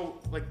 There's no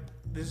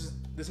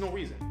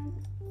reason.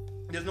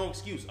 There's no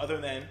excuse other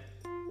than,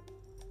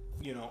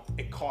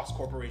 it costs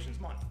corporations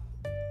money.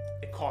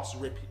 It costs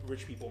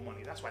rich people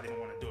money. That's why they don't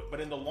want to do it. But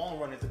in the long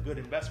run, it's a good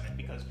investment,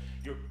 because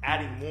you're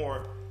adding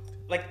more.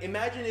 Like,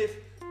 imagine if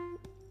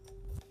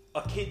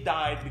a kid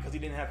died because he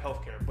didn't have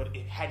healthcare, but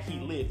had he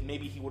lived,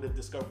 maybe he would have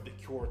discovered the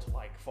cure to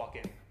like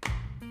fucking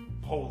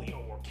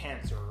polio or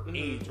cancer or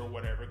AIDS or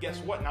whatever. Guess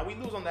what? Now we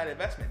lose on that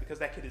investment because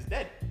that kid is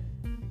dead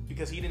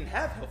because he didn't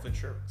have health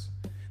insurance.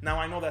 Now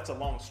I know that's a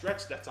long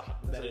stretch. That's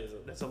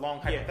a long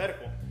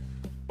hypothetical.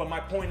 Yeah. But my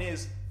point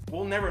is,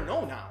 we'll never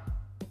know now.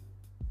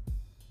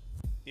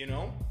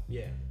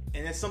 Yeah.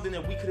 And it's something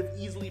that we could have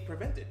easily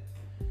prevented.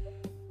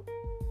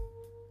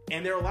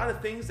 And there are a lot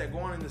of things that go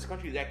on in this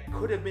country that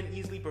could have been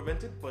easily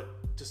prevented, but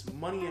just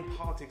money and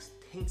politics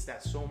taints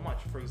that so much.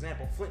 For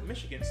example, Flint,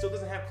 Michigan still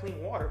doesn't have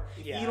clean water.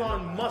 Yeah,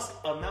 Elon Musk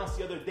announced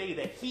the other day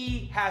that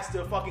he has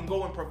to fucking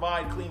go and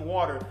provide clean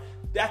water.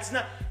 That's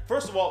not,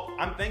 first of all,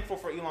 I'm thankful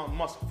for Elon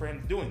Musk for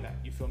him doing that.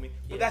 You feel me?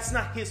 But that's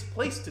not his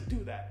place to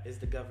do that. It's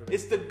the government.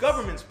 It's the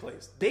government's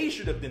place. They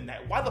should have done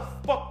that. Why the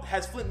fuck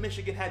has Flint,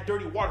 Michigan had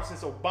dirty water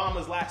since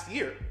Obama's last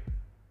year?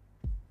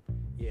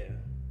 Yeah.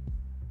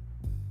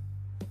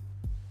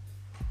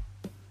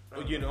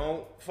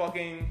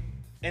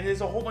 And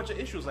there's a whole bunch of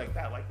issues like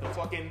that, like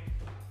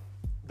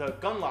the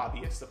gun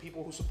lobbyists, the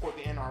people who support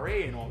the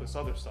NRA and all this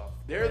other stuff.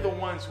 They're the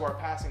ones who are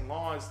passing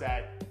laws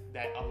that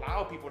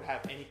allow people to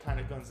have any kind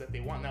of guns that they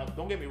want. Now,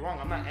 don't get me wrong,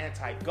 I'm not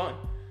anti-gun.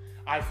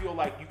 I feel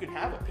like you can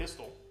have a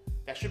pistol.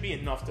 That should be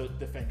enough to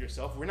defend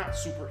yourself. We're not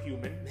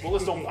superhuman.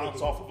 Bullets don't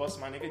bounce off of us,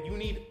 my nigga. You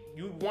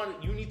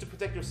need to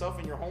protect yourself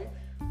in your home.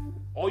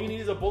 All you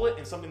need is a bullet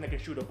and something that can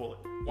shoot a bullet.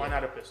 Why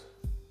not a pistol?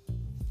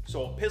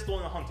 So a pistol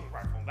and a hunting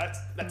rifle. That's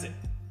it.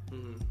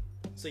 Mm-hmm.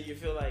 So you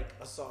feel like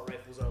assault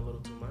rifles are a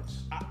little too much?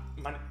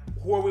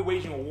 Who are we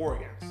waging a war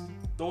against?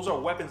 Those are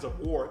weapons of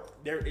war.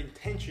 Their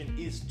intention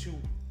is to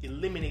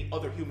eliminate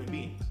other human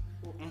beings.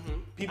 Mm-hmm.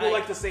 People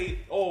like to say,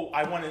 "Oh,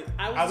 I want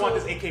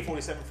this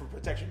AK-47 for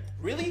protection."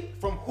 Really?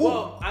 From who?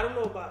 Well, I don't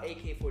know about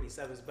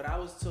AK-47s, but I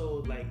was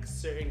told like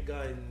certain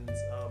guns,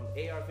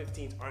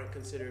 AR-15s aren't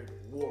considered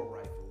war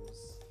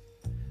rifles.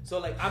 So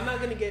like, I'm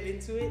not gonna get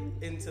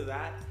into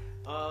that.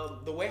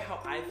 The way how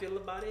I feel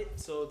about it.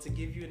 So to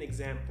give you an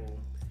example,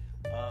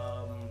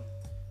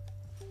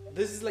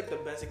 this is like the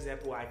best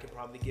example I could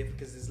probably give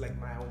because this is like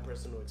my own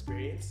personal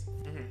experience.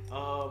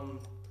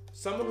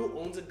 Someone who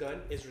owns a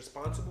gun is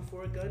responsible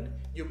for a gun.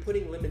 You're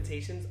putting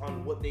limitations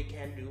on what they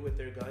can do with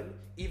their gun,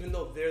 even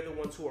though they're the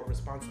ones who are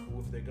responsible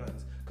with their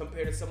guns,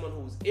 compared to someone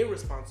who's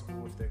irresponsible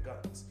with their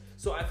guns.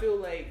 So I feel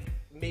like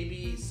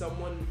maybe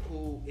someone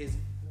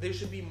there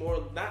should be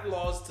more, not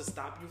laws to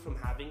stop you from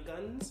having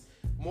guns,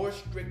 more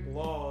strict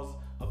laws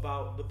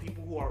about the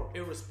people who are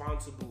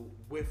irresponsible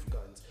with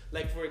guns.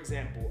 Like for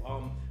example,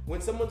 when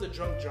someone's a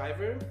drunk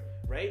driver,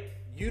 right?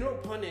 You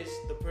don't punish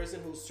the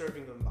person who's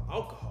serving them the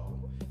alcohol.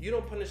 You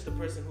don't punish the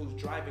person who's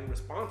driving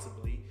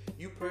responsibly.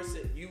 You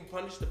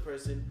punish the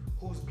person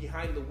who's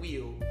behind the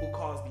wheel, who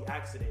caused the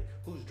accident,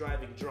 who's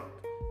driving drunk.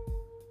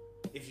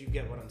 If you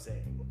get what I'm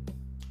saying.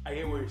 I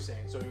get what you're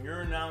saying. So in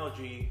your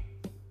analogy,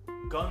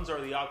 guns are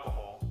the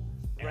alcohol,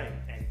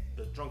 and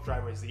the drunk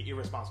driver is the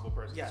irresponsible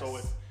person. Yes. So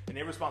if an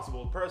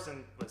irresponsible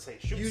person, let's say,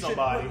 shoots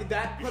somebody,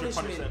 that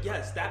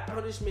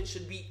punishment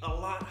should be a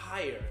lot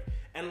higher.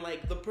 And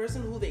like the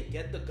person who they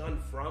get the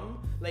gun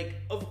from, like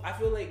I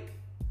feel like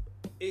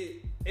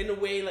in a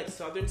way, like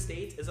southern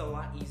states is a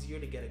lot easier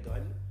to get a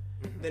gun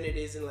than it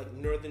is in like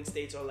northern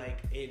states or like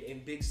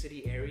in big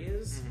city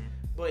areas.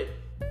 But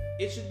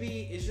you should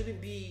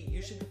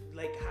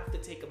like have to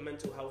take a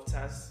mental health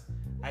test.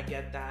 I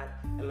get that.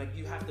 And like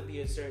you have to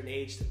be a certain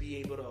age to be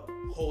able to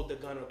hold a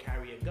gun or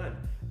carry a gun.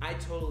 I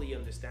totally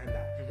understand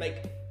that.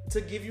 Like to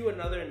give you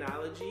another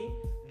analogy,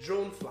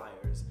 drone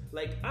flyers.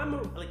 Like I'm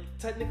an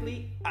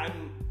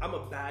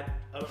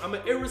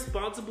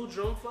irresponsible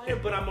drone flyer,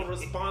 but I'm a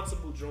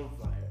responsible drone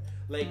flyer.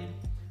 Like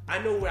I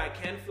know where I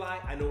can fly,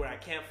 I know where I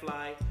can't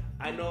fly.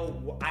 I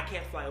know I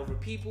can't fly over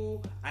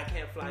people, I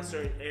can't fly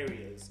certain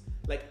areas.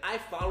 Like I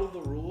follow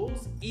the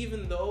rules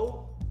even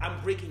though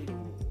I'm breaking the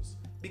rules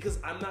because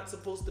I'm not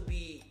supposed to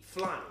be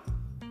flying.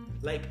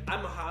 Like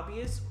I'm a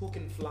hobbyist who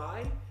can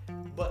fly,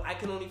 but I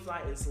can only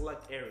fly in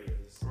select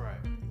areas. Right.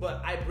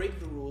 But I break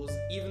the rules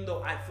even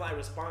though I fly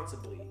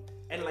responsibly.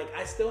 And like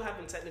I still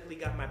haven't technically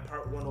got my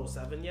Part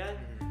 107 yet,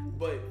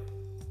 but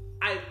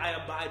I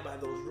abide by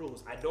those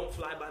rules. I don't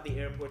fly by the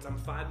airports. I'm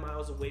 5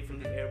 miles away from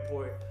the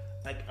airport.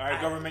 Like, all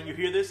right, government, you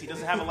hear this? He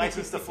doesn't have a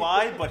license to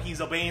fly, but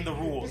he's obeying the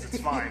rules. It's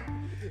fine.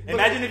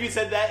 Imagine if you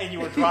said that and you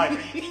were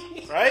driving,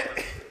 right?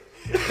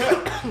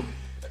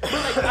 But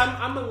like,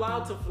 I'm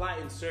allowed to fly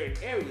in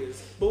certain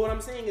areas. But what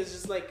I'm saying is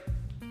just like,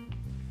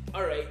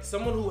 all right,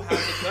 someone who has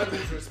a gun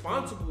who's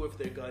responsible with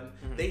their gun,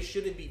 they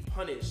shouldn't be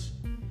punished.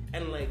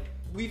 And like,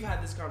 we've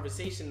had this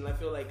conversation, and I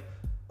feel like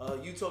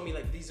you told me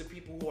like these are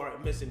people who are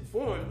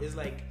misinformed. Is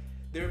like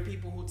there are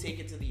people who take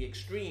it to the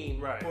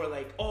extreme, right? Who are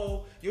like,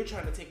 oh, you're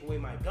trying to take away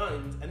my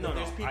guns, and then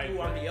there's people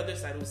who on the other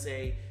side who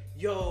say,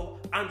 yo,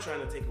 I'm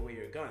trying to take away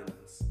your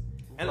guns.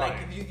 And like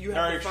you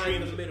have to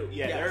find the middle.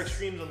 Yeah, there are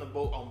extremes on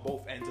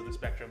both ends of the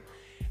spectrum,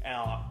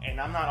 and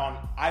I'm not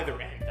on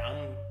either end.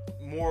 I'm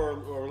more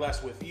or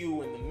less with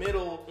you in the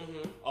middle,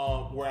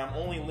 where I'm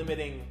only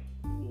limiting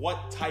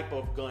what type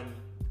of gun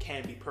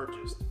can be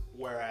purchased,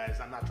 whereas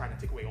I'm not trying to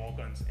take away all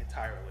guns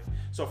entirely.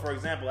 So, for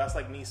example, that's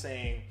like me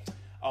saying,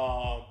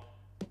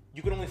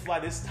 you can only fly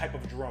this type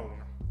of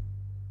drone,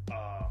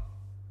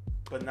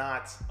 but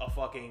not a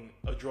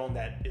drone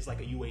that is like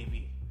a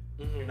UAV.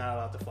 You're not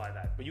allowed to fly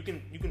that, but you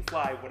can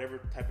fly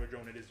whatever type of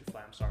drone it is you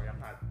fly. I'm sorry, I'm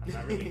not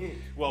really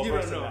well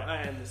versed in that.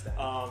 I understand.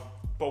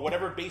 But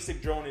whatever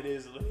basic drone it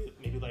is,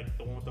 maybe like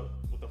the one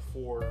with the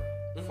 4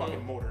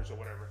 fucking motors or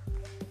whatever,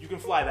 you can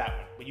fly that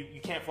one, but you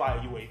can't fly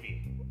a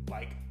UAV.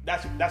 Like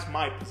that's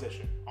my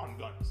position on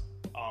guns,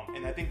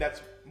 and I think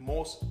that's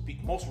most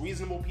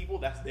reasonable people.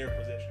 That's their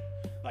position.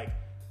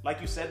 Like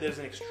you said, there's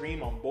an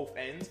extreme on both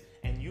ends,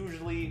 and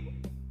usually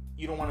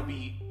you don't want to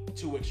be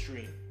too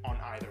extreme on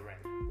either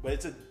end. But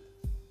it's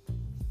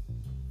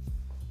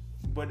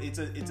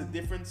a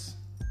difference.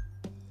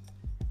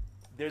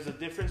 There's a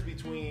difference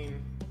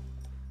between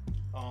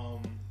I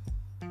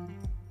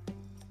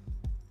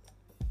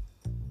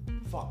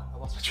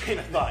lost my train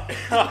of thought.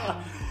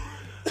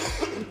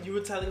 You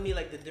were telling me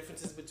like the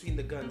differences between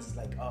the guns,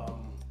 like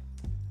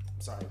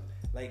sorry,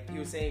 like you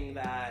were saying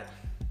that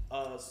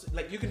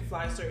like you can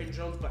fly certain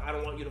drones, but I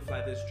don't want you to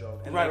fly this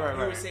drone. And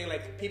you were saying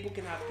like people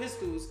can have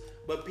pistols,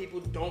 but people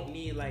don't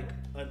need like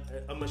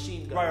a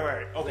machine gun.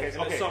 Right. Okay.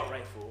 Like an assault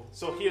rifle.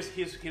 So here's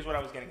what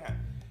I was getting at.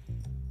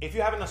 If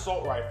you have an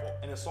assault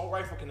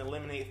rifle can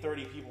eliminate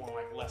 30 people in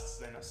like less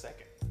than a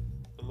second,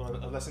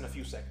 less than a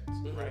few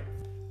seconds, right?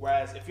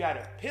 Whereas if you had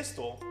a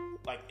pistol,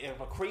 like if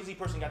a crazy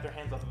person got their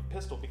hands on a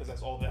pistol because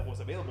that's all that was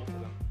available to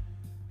them,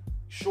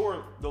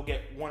 sure, they'll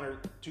get 1 or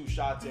 2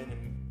 shots in,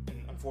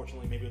 and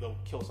unfortunately maybe they'll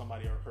kill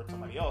somebody or hurt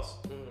somebody else.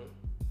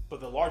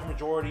 But the large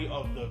majority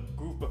of the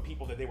group of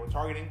people that they were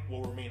targeting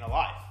will remain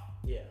alive.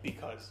 Yeah.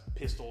 Because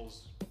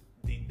pistols,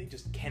 they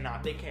just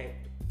cannot. They can't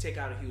take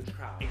out a huge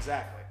crowd.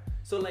 Exactly.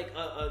 So like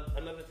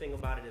another thing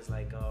about it is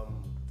like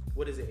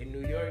what is it in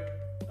New York?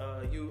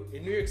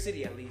 In New York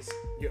City at least,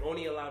 you're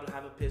only allowed to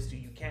have a pistol.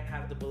 You can't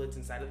have the bullets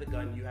inside of the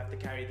gun. You have to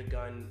carry the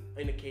gun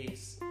in a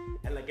case,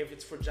 and like if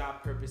it's for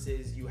job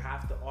purposes, you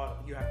have to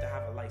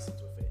have a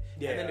license with it.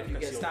 Yeah, and then if you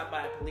get concealed. stopped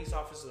by a police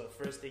officer, the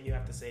first thing you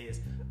have to say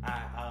is,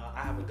 I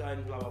have a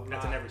gun, blah blah blah.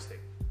 That's in every state.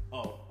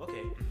 Oh,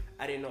 okay.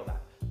 I didn't know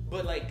that.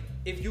 But like,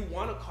 if you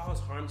want to cause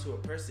harm to a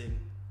person,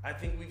 I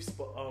think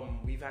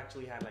we've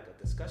actually had like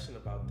a discussion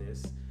about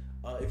this.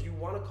 If you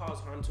want to cause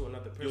harm to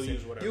another person,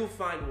 you'll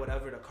find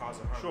whatever to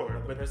cause a harm to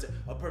another person.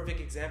 A perfect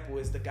example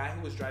is the guy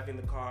who was driving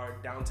the car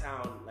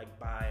downtown, like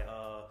by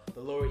the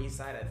Lower East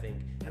Side, I think,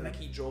 and like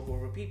he drove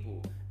over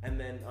people. And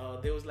then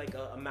there was like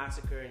a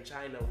massacre in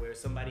China where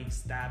somebody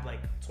stabbed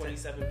like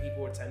 27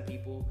 people or 10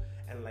 people,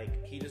 and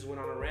like he just went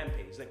on a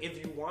rampage. Like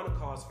if you want to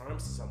cause harm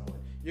to someone,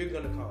 you're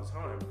gonna cause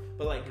harm.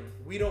 But like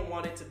we don't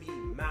want it to be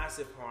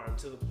massive harm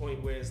to the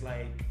point where it's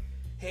like,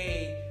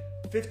 hey,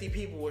 50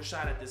 people were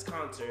shot at this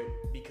concert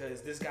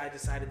because this guy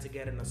decided to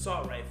get an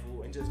assault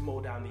rifle and just mow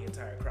down the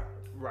entire crowd.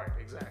 Right,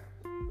 exactly.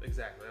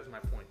 That's my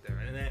point there.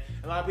 And then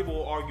a lot of people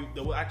will argue,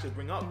 they will actually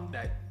bring up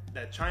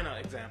that China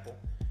example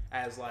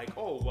as like,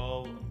 oh,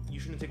 well, you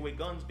shouldn't take away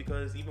guns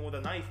because even with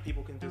a knife,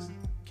 people can just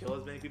kill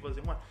as many people as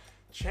they want.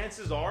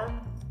 Chances are,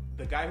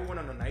 the guy who went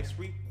on a knife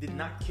spree did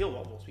not kill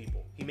all those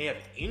people. He may have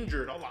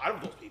injured a lot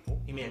of those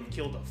people. He may have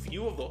killed a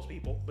few of those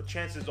people, but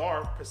chances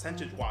are,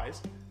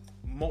 percentage-wise,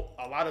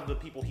 a lot of the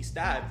people he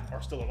stabbed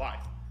are still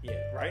alive. Yeah.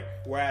 Right?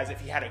 Whereas if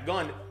he had a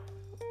gun,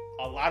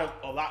 a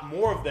lot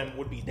more of them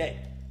would be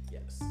dead.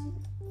 Yes.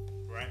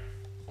 Right?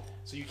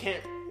 So you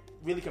can't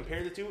really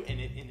compare the two, and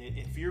it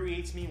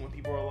infuriates me when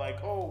people are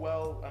like, oh,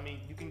 well, I mean,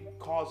 you can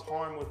cause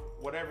harm with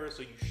whatever,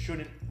 so you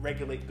shouldn't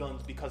regulate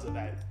guns because of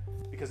that,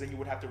 because then you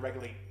would have to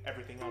regulate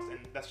everything else, and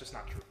that's just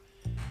not true.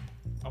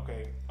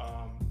 Okay,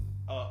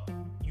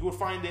 you would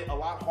find it a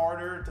lot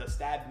harder to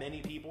stab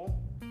many people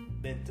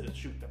than to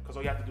shoot them, because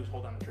all you have to do is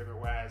hold down the trigger,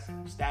 whereas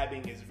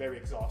stabbing is very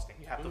exhausting.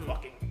 You have to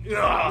fucking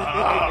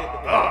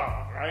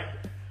right?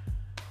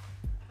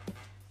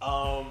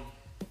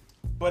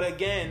 But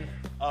again,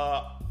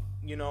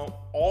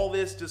 all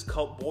this just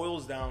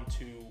boils down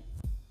to,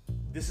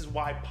 this is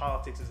why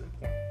politics is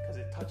important, because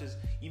it touches,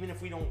 even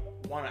if we don't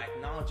want to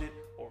acknowledge it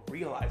or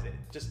realize it,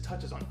 it just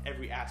touches on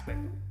every aspect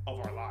of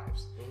our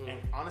lives. Mm-hmm. And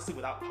honestly,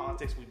 without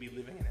politics, we'd be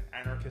living in an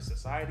anarchist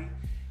society,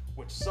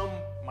 which some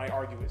might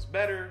argue is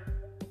better.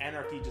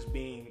 Anarchy just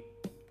being,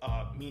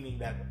 meaning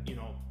that,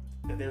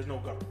 that there's no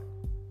government.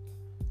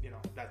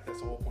 That's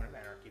the whole point of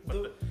anarchy.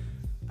 But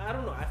I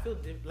don't know. I feel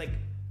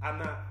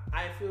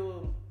I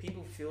feel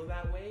people feel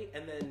that way,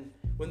 and then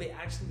when they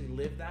actually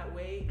live that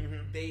way,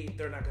 mm-hmm.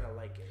 they're not gonna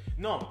like it.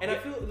 No. And I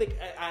feel like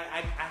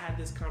I had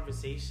this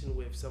conversation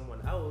with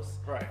someone else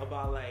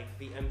about like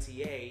the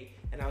MTA,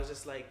 and I was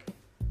just like,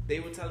 they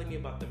were telling me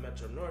about the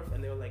Metro North,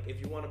 and they were like, if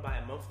you want to buy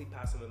a monthly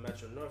pass on the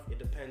Metro North, it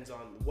depends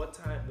on what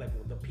time, like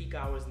the peak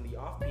hours and the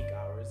off-peak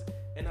hours.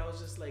 And I was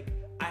just like,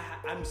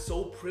 I'm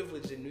so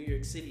privileged in New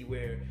York City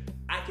where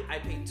I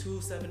pay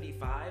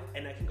 $2.75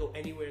 and I can go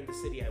anywhere in the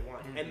city I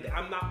want. Mm-hmm. And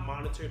I'm not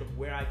monitored of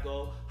where I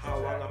go, how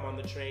long I'm on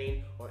the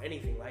train, or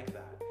anything like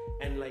that.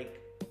 And like,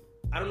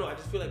 I don't know, I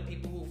just feel like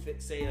people who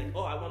say like,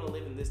 oh, I want to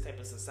live in this type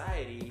of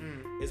society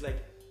is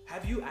like,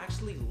 have you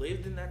actually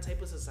lived in that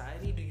type of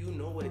society? Do you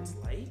know what it's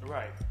like?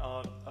 Right.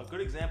 A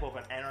good example of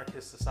an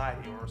anarchist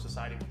society, or a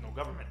society with no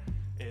government,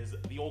 is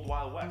the old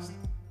Wild West,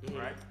 mm-hmm.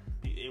 right?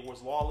 It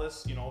was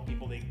lawless,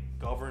 people, they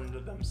governed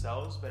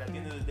themselves, but at the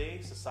end of the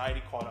day,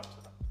 society caught up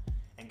to them.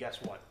 And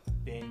guess what?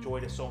 They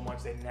enjoyed it so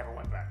much, they never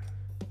went back.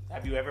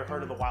 Have you ever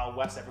heard of the Wild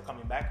West ever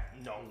coming back?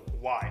 No.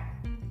 Why?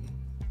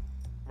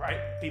 Right?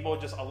 People are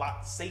just a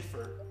lot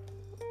safer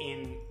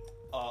in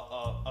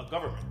a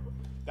government.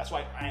 That's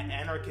why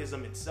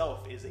anarchism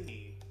itself is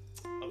a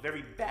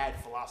very bad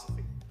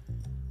philosophy.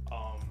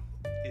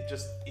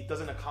 It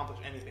doesn't accomplish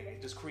anything.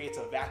 It just creates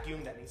a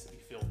vacuum that needs to be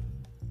filled.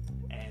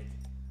 And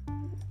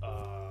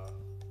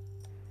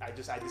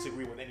I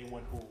disagree with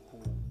anyone who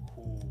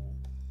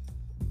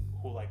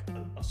like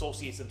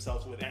associates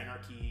themselves with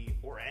anarchy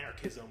or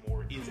anarchism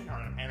or is an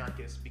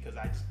anarchist, because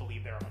I just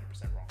believe they're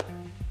 100%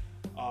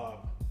 wrong.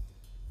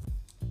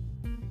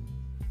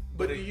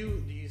 But do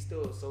you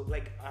still, so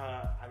like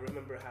I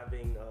remember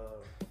having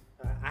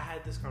I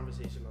had this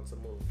conversation on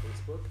someone on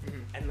Facebook,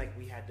 mm-hmm. and like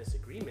we had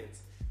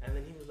disagreements, and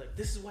then he was like,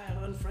 this is why I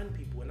unfriend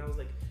people, and I was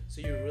like,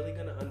 so you're really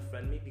gonna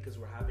unfriend me because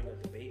we're having a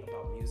debate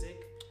about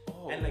music?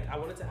 Oh. And like I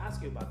wanted to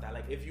ask you about that.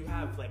 Like if you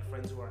have like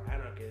friends who are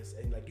anarchists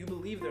and like you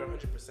believe they're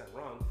 100%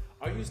 wrong,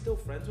 are you still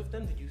friends with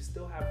them? Do you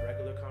still have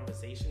regular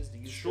conversations? Do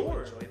you still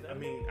enjoy them? I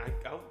mean,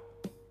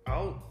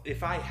 I'll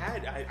if I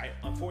had,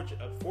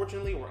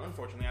 unfortunately or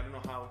unfortunately, I don't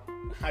know how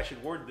I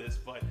should word this,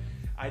 but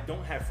I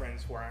don't have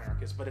friends who are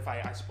anarchists. But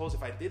I suppose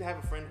if I did have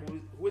a friend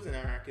who is an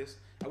anarchist,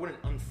 I wouldn't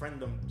unfriend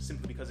them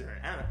simply because they're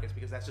an anarchist,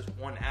 because that's just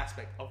one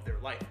aspect of their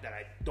life that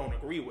I don't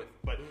agree with.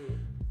 But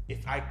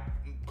if I'm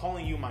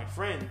calling you my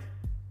friend,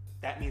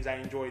 that means I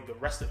enjoy the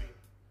rest of you.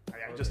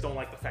 I just don't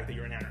like the fact that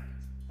you're an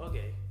anarchist.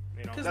 Okay.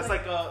 You know, that's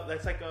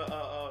like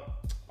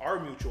our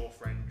mutual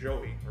friend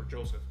Joey or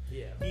Joseph.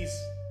 Yeah. He's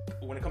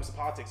when it comes to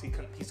politics,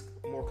 he's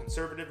more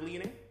conservative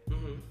leaning,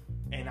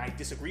 and I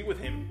disagree with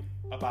him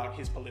about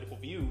his political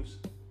views,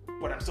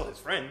 but I'm still his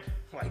friend.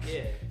 Like,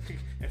 yeah.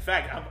 In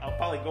fact, I'll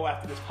probably go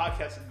after this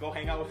podcast and go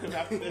hang out with him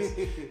after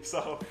this.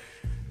 So,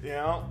 you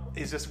know,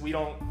 it's just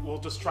we'll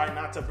just try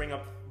not to bring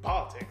up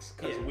politics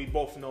because we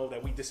both know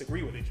that we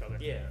disagree with each other.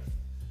 Yeah.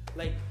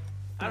 Like,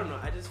 I don't know.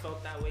 I just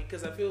felt that way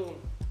because I feel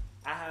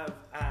I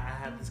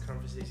had this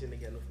conversation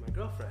again with my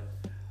girlfriend.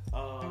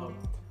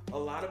 A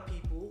lot of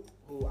people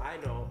who I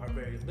know are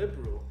very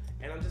liberal,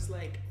 and I'm just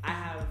like,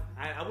 I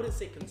wouldn't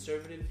say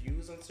conservative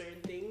views on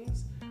certain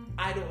things.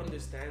 I don't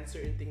understand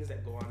certain things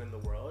that go on in the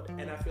world,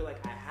 and I feel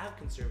like I have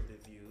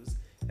conservative views,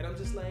 and I'm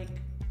just like,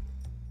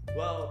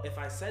 well, if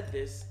I said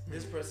this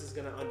person's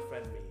gonna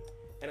unfriend me,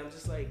 and I'm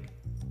just like,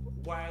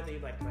 why are they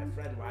like my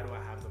friend? Why do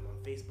I have them on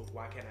Facebook?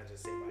 Why can't I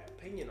just say my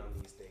opinion on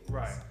these things?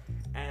 Right.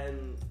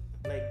 And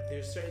like,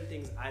 there's certain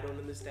things I don't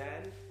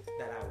understand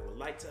that I would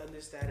like to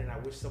understand, and I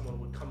wish someone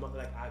would come up,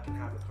 like I can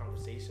have a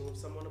conversation with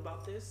someone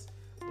about this,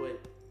 but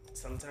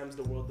sometimes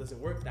the world doesn't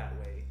work that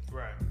way.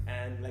 Right.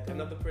 And like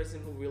another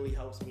person who really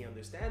helps me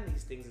understand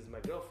these things is my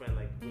girlfriend,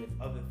 like with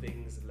other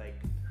things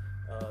like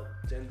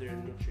gender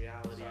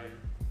neutrality. Sorry.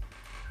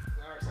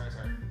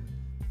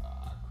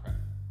 Crap.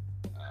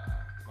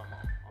 My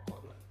mom.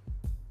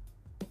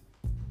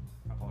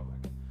 I'll pull it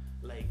back.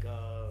 Like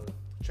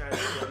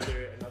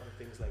transgender and other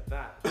things like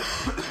that.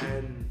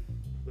 And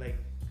like,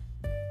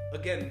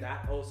 again,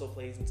 that also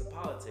plays into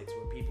politics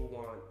where people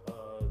want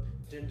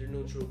gender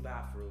neutral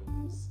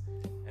bathrooms.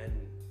 And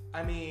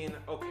I mean,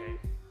 okay,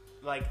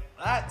 like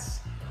that's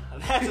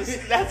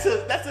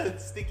a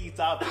sticky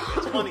topic.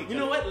 It's funny. You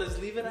know what? Let's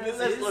leave it as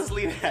is. Let's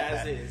leave it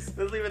as is.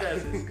 Let's leave it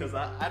as is because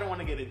I don't want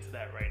to get into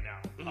that right now.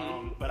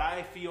 Mm-hmm. But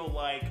I feel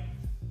like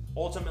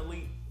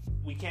ultimately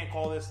we can't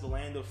call this the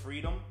land of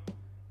freedom,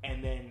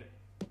 and then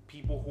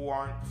people who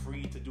aren't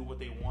free to do what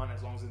they want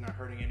as long as they're not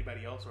hurting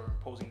anybody else or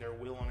imposing their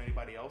will on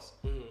anybody else,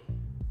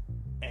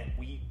 and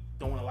we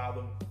don't allow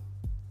them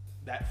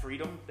that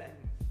freedom, then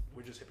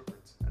we're just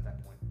hypocrites at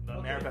that point.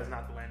 America is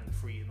not the land of the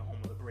free and the home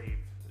of the brave.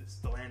 It's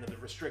the land of the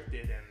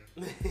restricted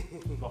and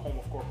the home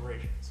of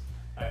corporations.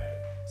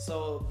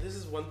 So this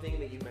is one thing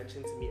that you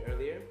mentioned to me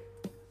earlier.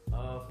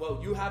 Well,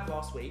 you have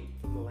lost weight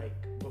from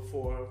like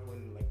before,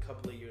 when like a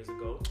couple of years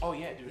ago. Oh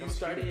yeah, dude. You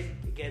started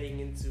getting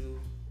into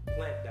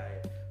plant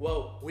diet.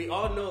 Well, we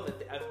all know that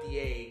the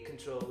FDA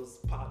controls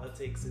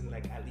politics in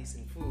like at least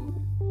in food.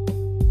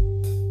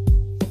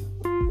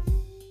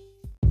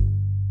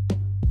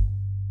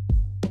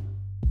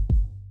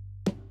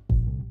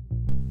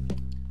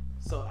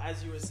 So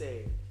as you were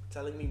saying,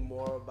 telling me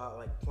more about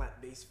like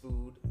plant-based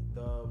food,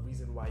 the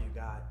reason why you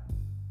got.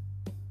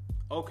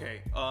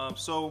 Okay,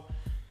 so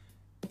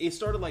it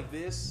started like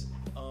this.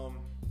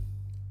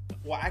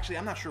 Well, actually,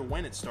 I'm not sure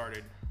when it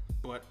started,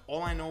 but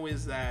all I know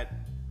is that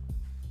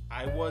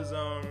I was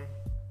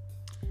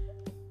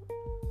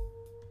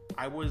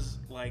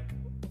like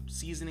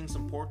seasoning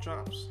some pork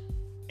chops,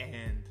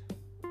 and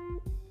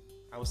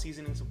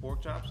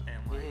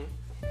like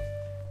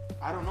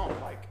I don't know,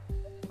 like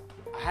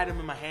I had them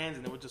in my hands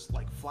and they were just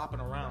like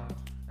flopping around,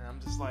 and I'm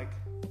just like,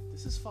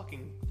 this is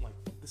fucking like,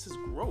 this is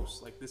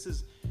gross. Like, this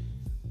is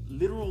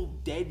literal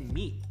dead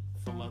meat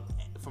from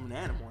an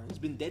animal, and it's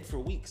been dead for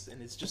weeks, and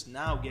it's just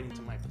now getting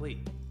to my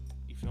plate.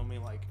 You feel me?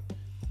 Like,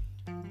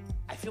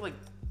 I feel like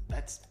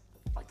that's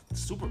like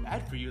super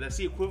bad for you. That's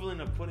the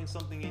equivalent of putting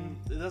something in.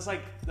 That's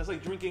like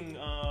drinking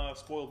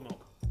spoiled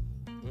milk.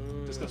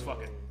 Just cause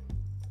fuck it.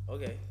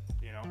 Okay.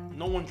 You know,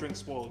 no one drinks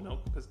spoiled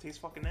milk because it tastes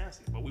fucking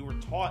nasty. But we were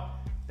taught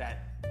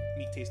that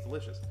meat tastes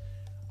delicious.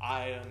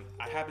 I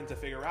happened to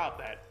figure out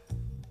that,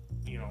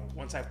 you know,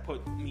 once I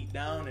put meat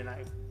down and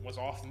I was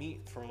off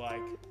meat for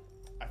like,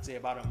 I'd say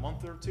about a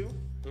month or two,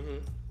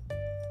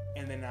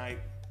 and then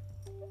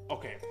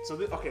so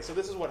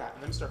this is what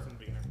happened. Let me start from the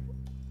beginning.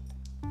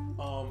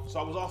 So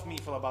I was off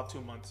meat for about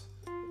 2 months.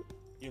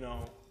 You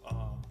know,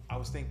 I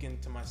was thinking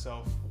to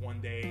myself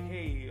one day,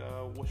 hey,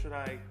 what should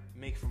I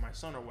make for my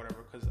son or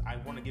whatever? Because I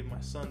want to give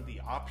my son the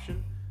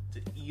option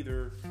to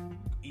either,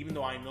 even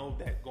though I know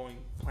that going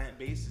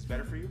plant-based is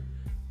better for you,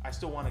 I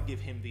still want to give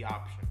him the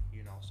option,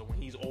 you know. So when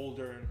he's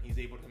older and he's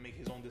able to make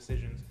his own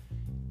decisions,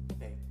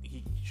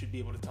 he should be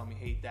able to tell me,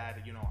 hey,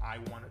 Dad, you know, I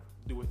want to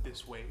do it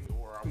this way,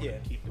 or I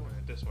want to keep doing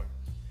it this way.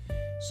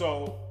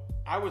 So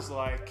I was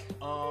like,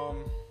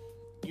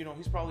 you know,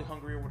 he's probably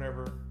hungry or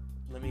whatever.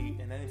 And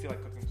I didn't feel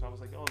like cooking, so I was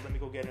like, oh, let me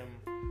go get him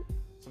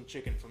some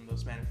chicken from the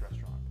Spanish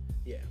restaurant.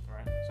 Yeah.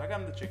 Right? So I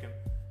got him the chicken.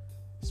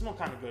 It smelled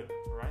kind of good,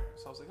 right?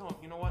 So I was like, oh,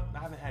 you know what? I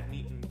haven't had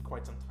meat in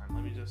quite some time.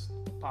 Let me just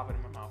pop it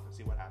in my mouth and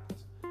see what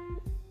happens.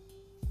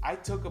 I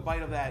took a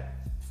bite of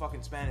that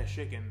fucking Spanish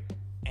chicken,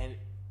 and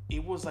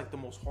it was like the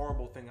most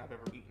horrible thing I've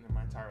ever eaten in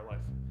my entire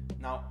life.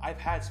 Now, I've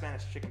had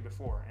Spanish chicken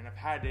before, and I've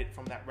had it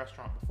from that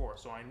restaurant before,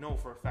 so I know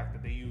for a fact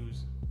that they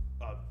use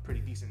pretty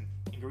decent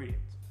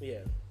ingredients. Yeah.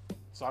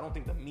 So I don't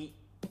think the meat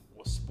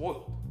was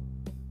spoiled.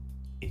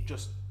 it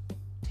just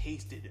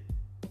tasted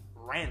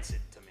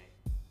rancid to me.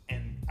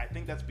 And I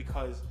think that's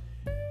because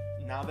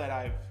now that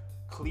I've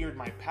cleared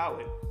my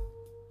palate,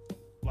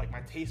 like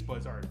my taste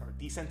buds are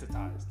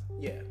desensitized.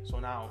 Yeah. So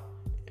now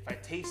if I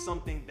taste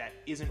something that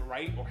isn't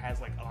right or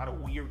has like a lot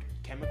of weird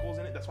chemicals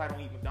in it, that's why I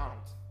don't eat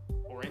McDonald's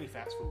or any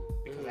fast food,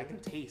 because I can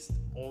taste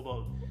all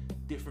the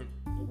different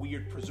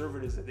weird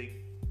preservatives that they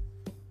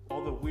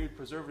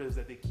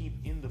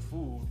keep in the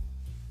food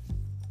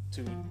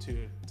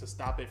to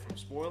stop it from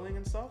spoiling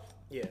and stuff.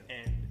 Yeah.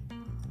 And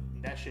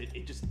that shit,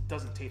 it just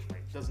doesn't taste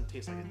right. It doesn't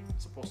taste like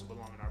it's supposed to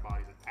belong in our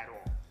bodies at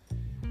all.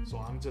 So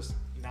I'm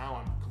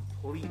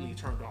completely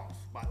turned off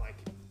by like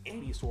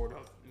any sort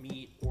of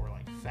meat or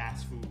like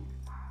fast food.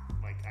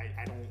 Like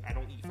I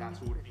don't eat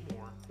fast food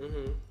anymore.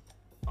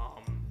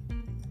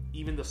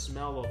 Even the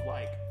smell of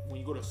like when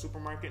you go to a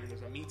supermarket and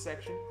there's a meat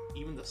section,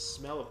 even the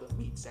smell of the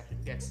meat section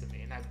gets to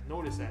me. And I've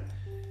noticed that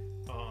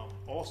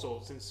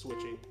also since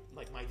switching,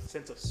 like my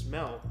sense of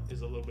smell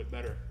is a little bit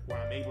better, where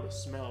I'm able to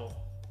smell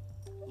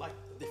like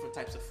different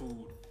types of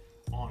food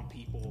on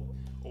people,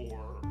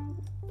 or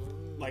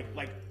like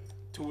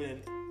to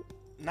an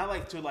not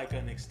like to like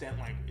an extent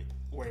like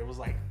where it was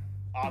like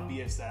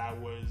obvious that I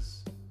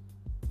was,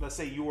 let's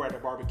say you were at a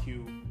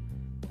barbecue,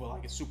 but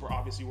like it's super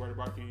obvious you were at a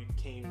barbecue, you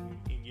came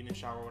and you didn't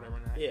shower or whatever,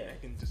 and I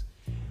can just,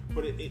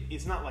 but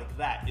it's not like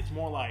that. It's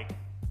more like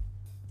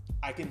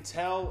I can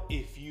tell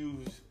if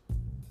you've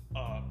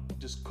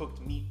just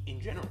cooked meat in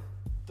general.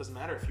 Doesn't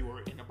matter if you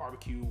were in a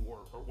barbecue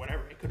or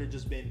whatever. It could have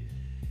just been,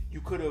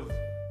 you could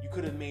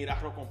have made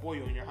arroz con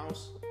pollo in your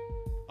house,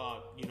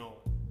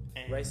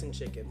 and rice and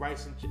chicken.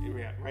 Rice and chicken.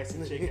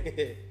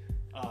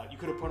 You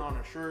could have put on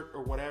a shirt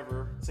or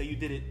whatever. Say you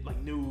did it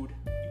like nude.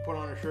 You put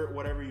on a shirt,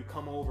 whatever. You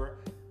come over,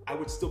 I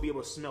would still be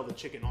able to smell the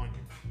chicken on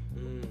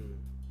you.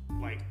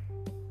 Like,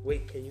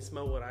 wait, can you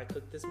smell what I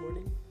cooked this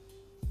morning?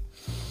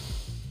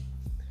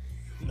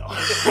 No.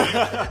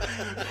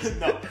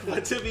 No.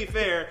 But to be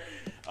fair,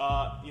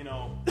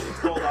 it's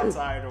cold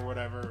outside or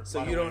whatever.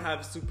 So you don't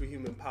have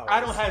superhuman powers. I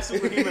don't have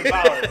superhuman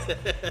powers.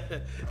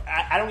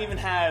 I don't even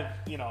have,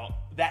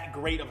 that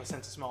great of a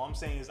sense of smell. All I'm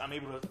saying is I'm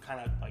able to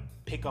kind of like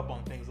pick up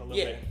on things a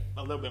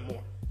little bit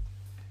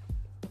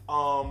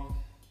more.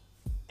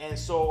 And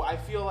so I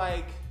feel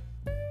like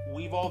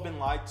we've all been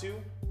lied to,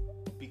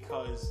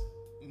 because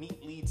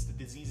meat leads to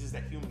diseases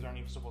that humans aren't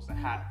even supposed to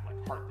have,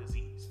 like heart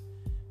disease.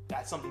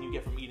 That's something you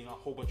get from eating a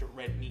whole bunch of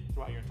red meat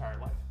throughout your entire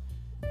life.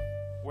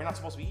 We're not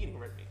supposed to be eating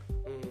red meat.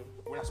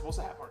 We're not supposed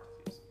to have heart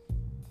disease.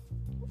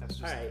 That's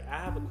just all right. I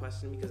have a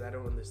question because I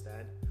don't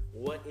understand.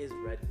 What is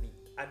red meat?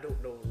 I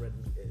don't know what red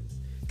meat is.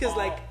 Because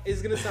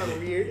it's gonna sound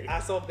weird. I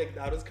saw a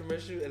McDonald's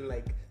commercial and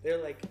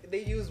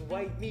they use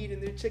white meat in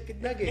their chicken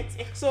nuggets.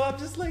 So I'm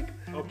just like,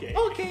 okay,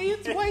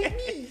 it's white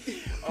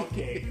meat.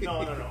 Okay,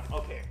 no.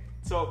 Okay,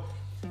 so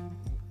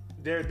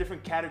there are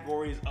different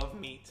categories of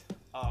meat.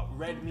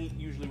 Red meat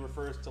usually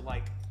refers to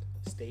like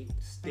steak.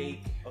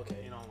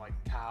 Okay, like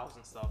cows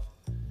and stuff.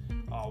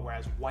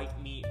 Whereas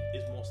white meat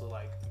is mostly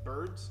like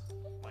birds,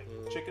 like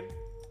chicken.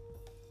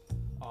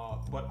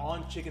 But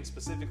on chicken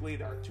specifically,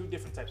 there are two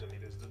different types of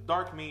meat. There's the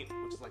dark meat,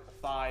 which is like the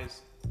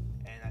thighs,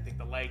 and I think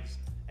the legs,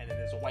 and then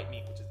there's a white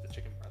meat, which is the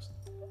chicken breast.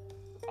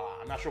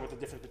 I'm not sure what the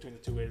difference between the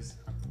two is.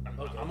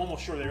 I'm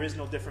almost sure there is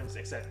no difference,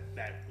 except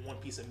that one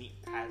piece of meat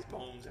has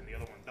bones and the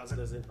other one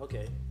doesn't.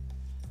 Okay.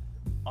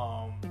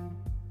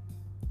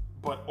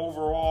 But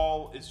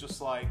overall, it's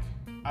just like,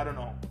 I don't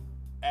know.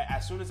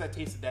 As soon as I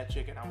tasted that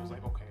chicken, I was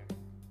like, okay,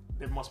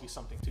 there must be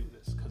something to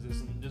this, because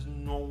there's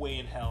no way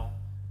in hell.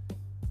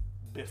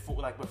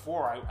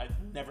 Before I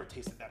never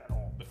tasted that at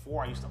all.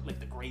 Before, I used to lick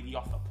the gravy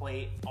off the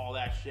plate, all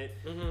that shit.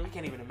 I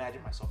can't even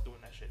imagine myself doing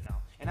that shit now,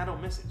 and I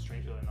don't miss it.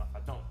 Strangely enough, I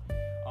don't.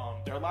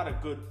 There are a lot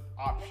of good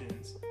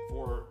options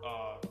for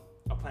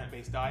a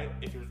plant-based diet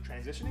if you're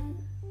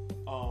transitioning.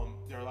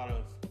 There are a lot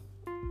of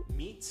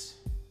meats.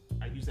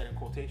 I use that in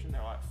quotation. There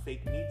are a lot of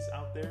fake meats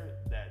out there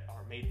that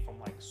are made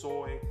from like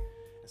soy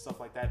and stuff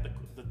like that.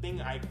 The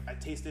thing I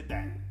tasted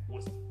that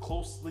was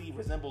closely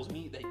resembles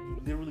meat that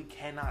you literally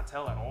cannot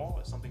tell at all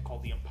is something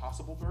called the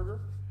Impossible Burger.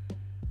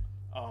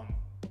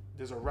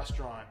 There's a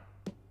restaurant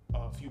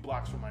a few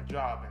blocks from my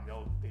job, and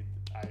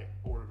I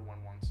ordered one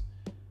once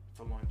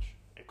for lunch.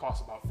 It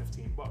costs about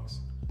 $15,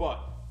 but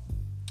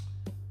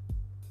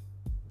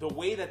the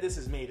way that this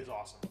is made is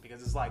awesome,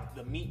 because it's like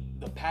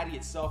the patty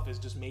itself is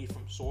just made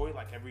from soy,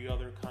 like every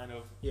other kind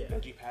of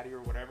veggie patty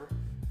or whatever.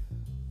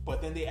 But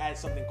then they add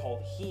something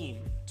called heme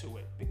to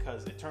it,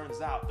 because it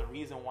turns out the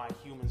reason why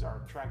humans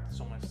are attracted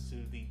so much to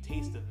the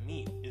taste of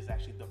meat is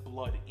actually the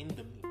blood in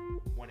the meat.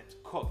 When it's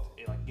cooked,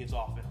 it like gives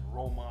off an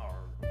aroma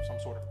or some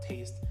sort of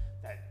taste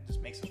that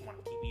just makes us want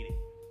to keep eating.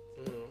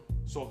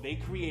 So they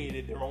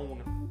created their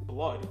own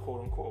blood,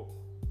 quote unquote,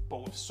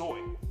 but with soy,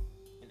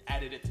 and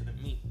added it to the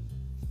meat,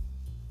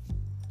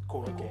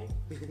 quote unquote.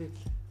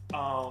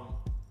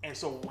 And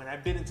so when I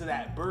bit into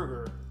that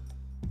burger,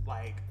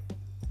 like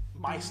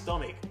my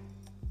stomach,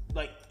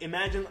 like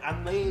imagine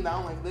I'm laying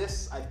down like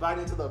this, I bite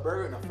into the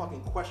burger and a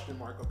fucking question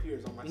mark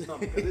appears on my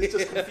stomach because it's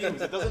just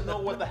confused. It doesn't know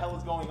what the hell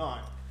is going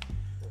on.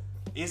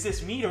 is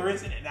this meat or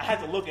isn't it? And I had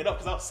to look it up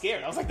because I was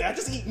scared. I was like, did I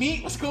just eat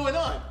meat? What's going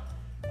on?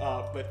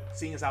 But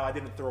seeing as how I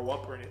didn't throw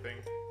up or anything,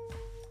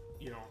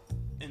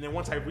 and then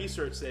once I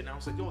researched it, and I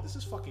was like, yo, this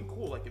is fucking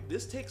cool. Like, if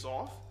this takes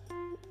off,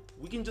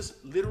 we can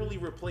just literally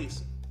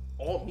replace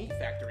all meat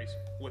factories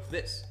with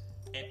this,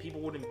 and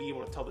people wouldn't be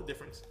able to tell the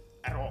difference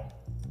at all,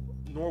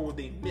 nor would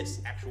they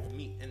miss actual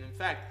meat. And in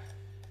fact,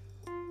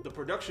 the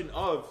production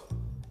of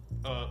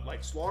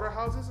like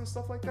slaughterhouses and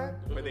stuff like that,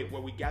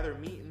 where we gather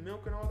meat and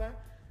milk and all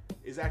that,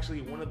 is actually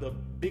one of the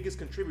biggest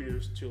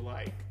contributors to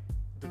like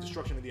the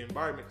destruction of the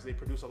environment, because they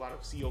produce a lot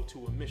of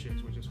CO2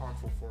 emissions, which is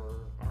harmful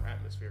for our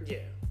atmosphere. Yeah.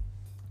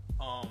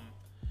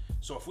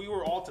 So if we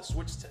were all to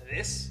switch to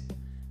this,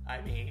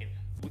 I mean,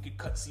 we could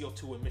cut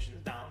CO2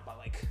 emissions down by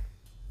like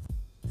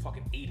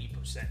fucking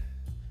 80%.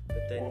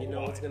 But then you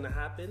know what's gonna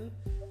happen?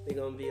 They're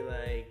gonna be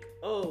like,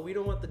 "Oh, we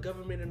don't want the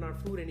government in our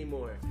food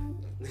anymore."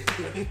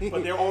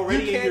 But they're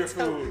already in your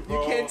food,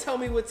 bro. You can't tell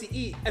me what to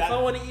eat. If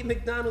I want to eat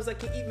McDonald's, I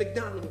can eat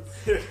McDonald's.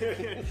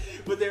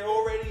 But they're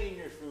already in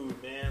your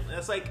food, man.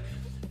 That's like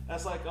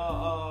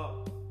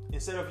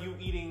instead of you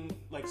eating,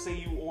 like, say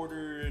you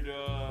ordered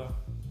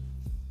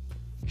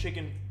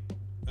chicken.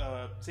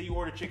 Say you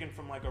ordered chicken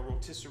from like a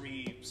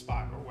rotisserie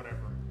spot or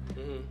whatever.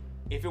 Mm-hmm.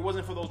 If it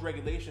wasn't for those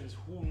regulations,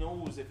 who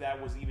knows if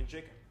that was even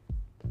chicken?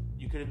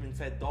 You could have been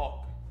fed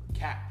dog,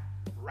 cat,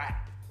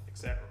 rat,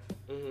 etc.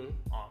 Mm-hmm.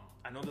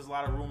 I know there's a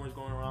lot of rumors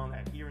going around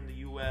that here in the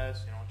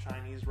U.S.,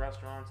 Chinese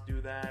restaurants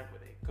do that, where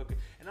they cook it.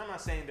 And I'm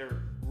not saying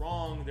they're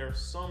wrong. There are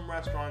some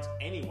restaurants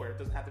anywhere. It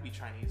doesn't have to be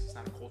Chinese. It's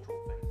not a cultural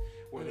thing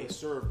where they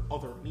serve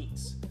other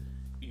meats.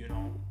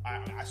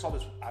 I saw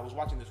this. I was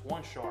watching this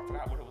one show. I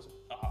forgot what it was.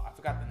 I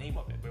forgot the name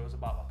of it, but it was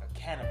about like a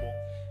cannibal,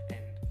 and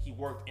he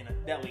worked in a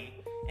deli,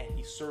 and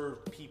he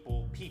served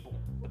people,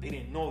 but they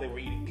didn't know they were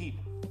eating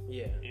people.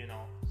 Yeah.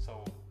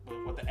 So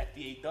what the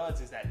FDA does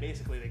is that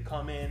basically they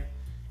come in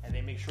and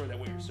they make sure that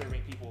what you're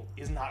serving people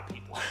is not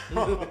people.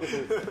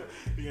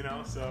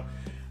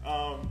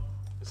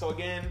 So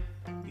again,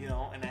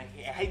 and I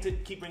hate to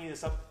keep bringing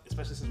this up,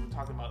 especially since we're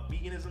talking about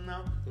veganism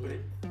now, but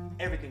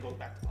everything goes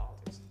back to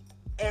politics.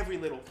 Every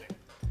little thing.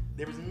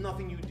 There is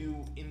nothing you do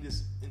in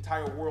this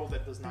entire world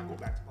that does not go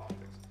back to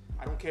politics.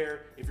 I don't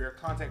care if you're a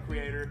content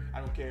creator. I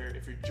don't care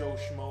if you're Joe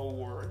Schmo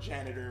or a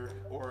janitor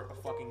or a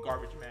fucking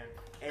garbage man.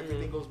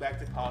 Everything goes back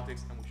to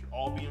politics, and we should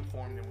all be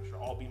informed, and we should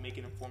all be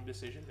making informed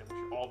decisions, and we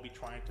should all be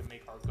trying to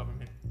make our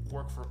government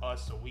work for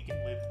us so we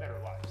can live better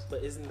lives.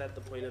 But isn't that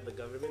the point of the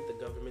government?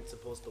 The government's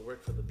supposed to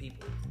work for the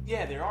people.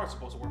 Yeah, they are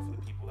supposed to work for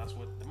the people. That's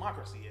what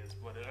democracy is.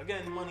 But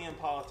again, money and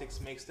politics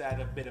makes that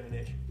a bit of an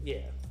issue.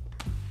 Yeah.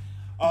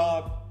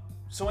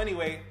 So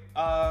anyway,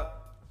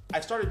 I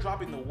started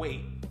dropping the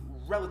weight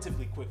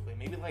relatively quickly.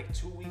 Maybe like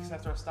 2 weeks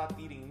after I stopped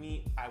eating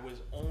meat, I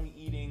was only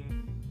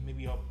eating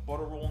maybe a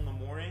butter roll in the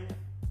morning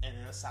and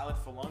then a salad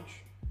for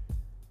lunch.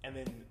 And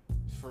then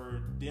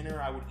for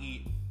dinner, I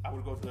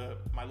would go to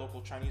my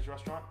local Chinese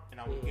restaurant, and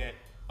I would get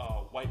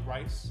white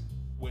rice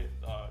with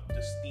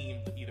just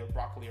steamed either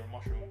broccoli or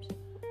mushrooms,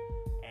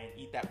 and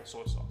eat that with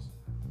soy sauce,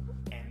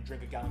 and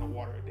drink a gallon of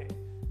water a day.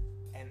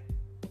 And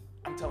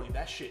I'm telling you,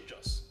 that shit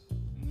just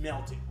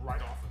melted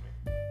right off of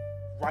me.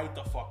 Right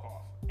the fuck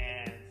off.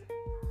 And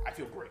I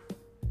feel great.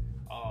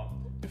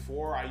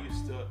 Before, I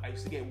used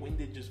to get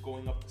winded just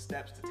going up the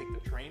steps to take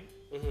the train,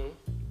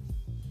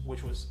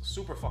 which was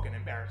super fucking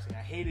embarrassing.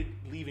 I hated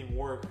leaving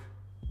work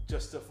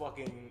just to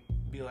fucking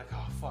be like,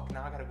 oh fuck,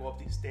 now I gotta go up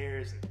these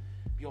stairs and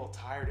be all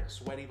tired and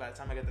sweaty by the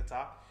time I get to the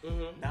top.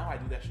 Now I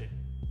do that shit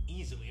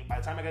easily. And by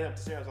the time I get up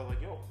the stairs, I was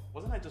like, yo,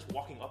 wasn't I just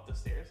walking up the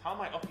stairs? How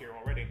am I up here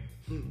already?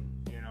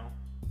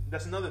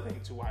 That's another thing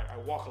too. I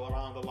walk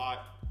around a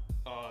lot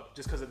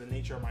just because of the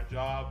nature of my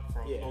job.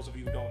 For those of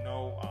you who don't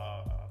know,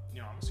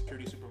 I'm a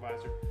security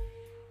supervisor.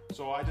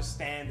 So I just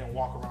stand and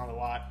walk around a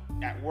lot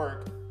at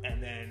work,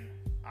 and then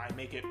I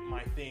make it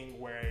my thing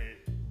where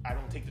I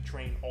don't take the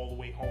train all the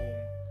way home.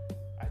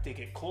 I take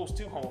it close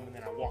to home, and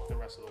then I walk the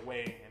rest of the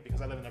way. And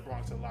because I live in the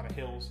Bronx, there's a lot of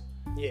hills.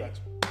 So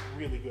that's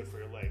really good for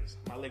your legs.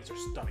 My legs are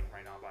stunning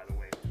right now, by the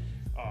way.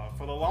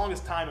 For the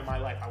longest time in my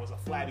life, I was a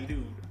flabby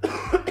dude.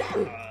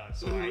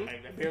 So I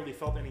barely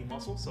felt any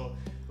muscle. So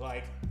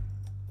like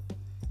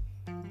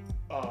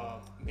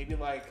maybe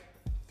like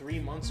 3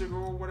 months ago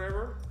or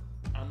whatever,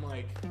 I'm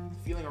like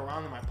feeling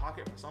around in my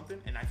pocket for something,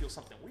 and I feel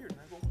something weird, and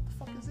I go, what the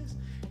fuck is this?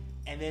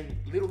 And then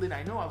little did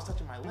I know, I was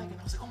touching my leg, and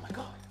I was like, oh my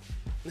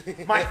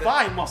god, my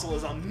thigh muscle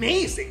is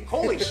amazing.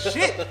 Holy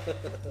shit,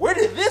 where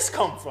did this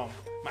come from?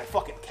 My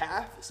fucking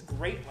calf is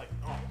great. Like,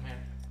 oh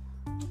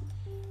man.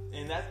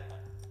 And that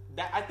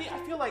I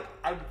feel like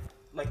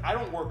I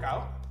don't work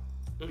out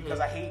because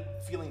I hate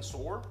feeling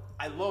sore.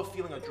 I love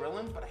feeling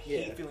adrenaline, but I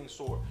hate feeling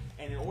sore.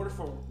 And in order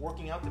for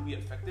working out to be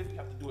effective, you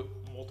have to do it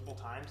multiple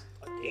times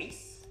a day.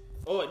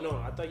 Oh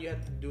no, I thought you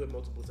had to do it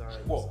multiple times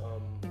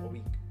a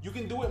week. You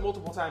can do it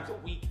multiple times a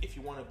week if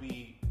you want to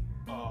be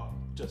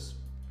just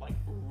like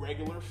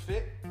regular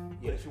fit.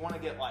 But if you want to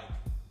get like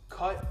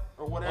cut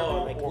or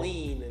whatever, like or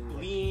lean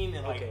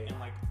and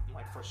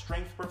like for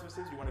strength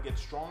purposes, you want to get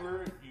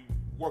stronger. You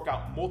work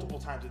out multiple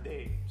times a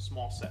day,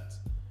 small sets.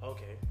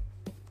 Okay.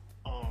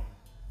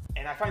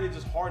 And I find it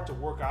just hard to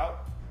work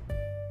out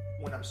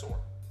when I'm sore.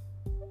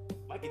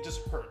 Like, it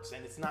just hurts,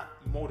 and it's not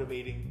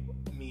motivating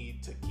me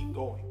to keep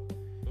going.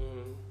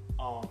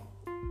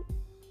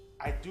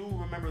 I do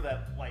remember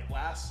that, like,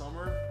 last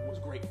summer was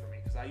great for me,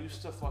 because I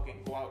used to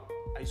fucking go out.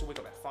 I used to wake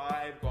up at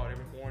 5, go out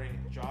every morning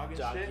and jog and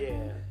shit.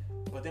 Yeah.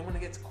 But then when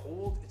it gets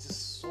cold, it's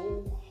just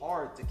so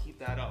hard to keep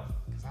that up,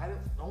 because I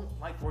don't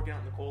like working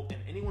out in the cold.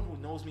 And anyone who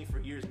knows me for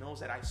years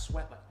knows that I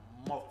sweat like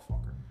a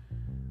motherfucker.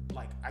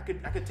 Like, I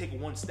could take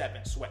one step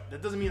and sweat.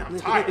 That doesn't mean I'm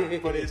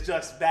tired, but it's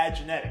just bad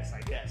genetics,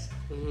 I guess.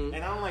 And I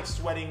don't like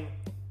sweating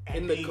and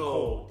in the being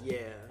cold. cold. Yeah.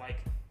 Like,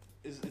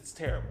 it's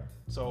terrible.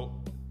 So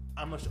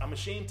I'm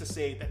ashamed to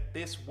say that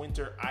this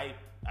winter I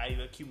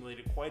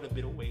accumulated quite a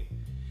bit of weight,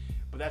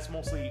 but that's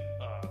mostly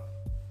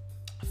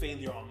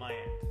failure on my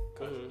end.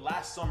 Because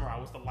last summer I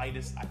was the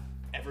lightest I've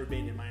ever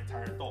been in my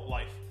entire adult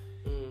life,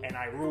 and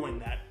I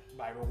ruined that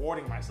by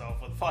rewarding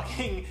myself with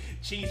fucking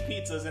cheese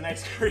pizzas and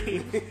ice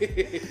cream.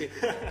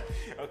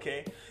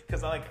 Okay,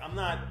 because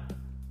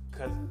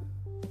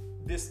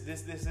this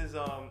is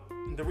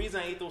the reason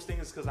I ate those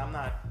things is because I'm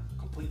not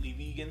completely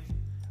vegan.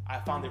 I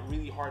found it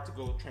really hard to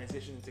go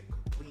transition into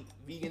complete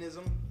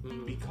veganism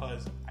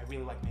because I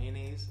really like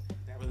mayonnaise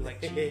and I really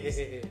like cheese,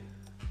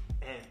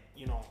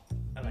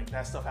 and like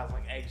that stuff has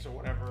like eggs or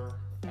whatever,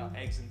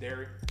 eggs and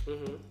dairy,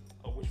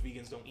 which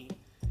vegans don't eat.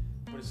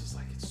 But it's just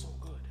like it's so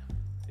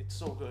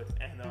good,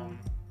 and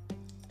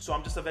so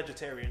I'm just a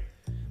vegetarian.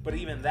 But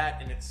even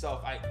that in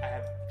itself, I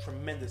have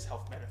tremendous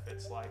health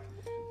benefits. Like,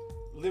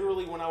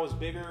 literally, when I was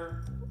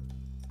bigger,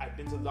 I've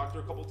been to the doctor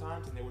a couple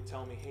times, and they would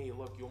tell me, "Hey,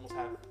 look, you almost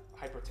have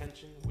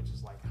hypertension, which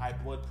is like high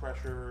blood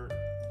pressure,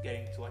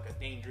 getting to like a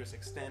dangerous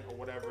extent or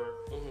whatever."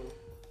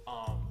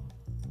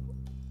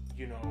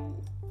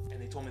 And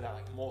they told me that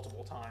like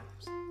multiple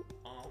times.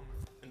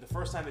 And the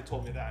first time they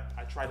told me that,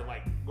 I tried to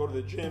like go to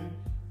the gym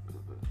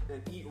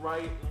and eat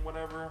right and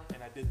whatever,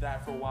 and I did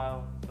that for a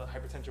while. The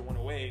hypertension went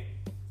away.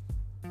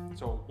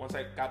 So once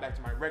I got back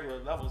to my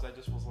regular levels, I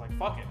just was like,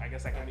 fuck it, I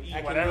guess I can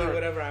eat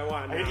whatever I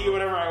want. I can eat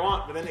whatever I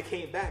want. But then it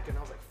came back, and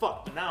I was like,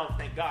 fuck. But now,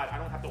 thank God, I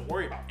don't have to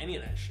worry about any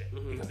of that shit,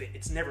 because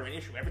it's never an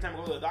issue. Every time I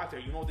go to the doctor,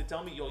 you know what they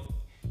tell me? Yo,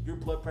 your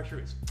blood pressure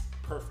is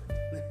perfect.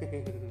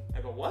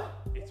 I go,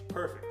 what? It's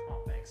perfect.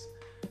 Oh, thanks.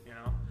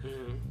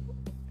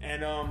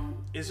 And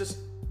it's just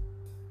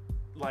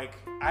like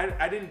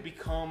I didn't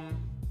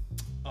become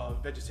a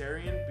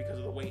vegetarian because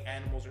of the way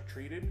animals are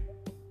treated.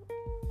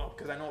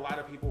 Because I know a lot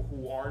of people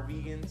who are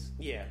vegans.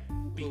 Yeah.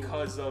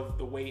 Because of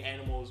the way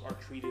animals are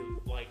treated,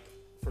 like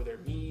for their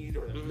meat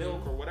or their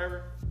milk or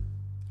whatever.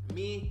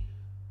 Me,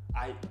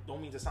 I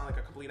don't mean to sound like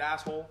a complete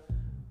asshole,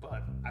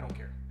 but I don't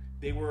care.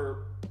 They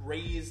were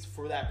raised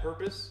for that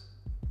purpose.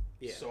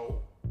 Yeah.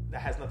 So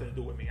that has nothing to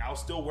do with me. I'll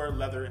still wear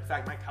leather. In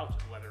fact, my couch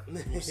is leather.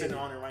 I'm sitting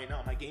on it right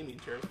now. My gaming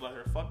chair is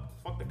leather.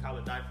 Fuck the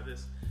collar die for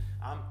this.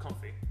 I'm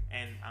comfy,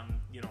 and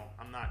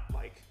I'm not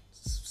like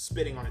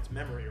spitting on its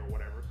memory or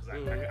whatever, because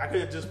I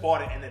could have just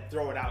bought it and then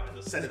throw it out and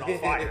just set it on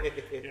fire.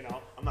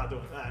 I'm not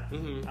doing that.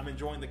 I'm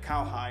enjoying the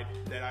cowhide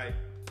that I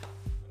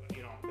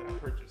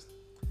purchased.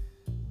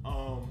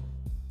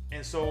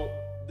 And so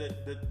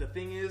the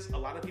thing is, a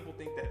lot of people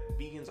think that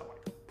vegans are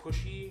like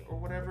pushy or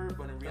whatever,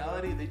 but in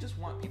reality, they just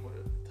want people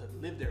to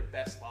live their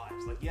best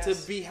lives. Like, yes,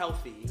 to be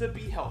healthy,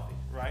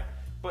 right?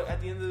 But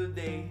at the end of the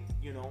day,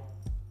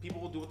 people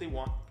will do what they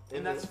want,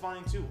 and that's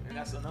fine too. And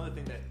that's another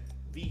thing that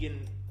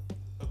vegan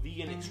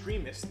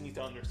extremists need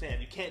to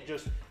understand. You can't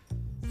just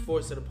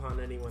force it upon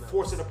anyone else.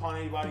 Force it upon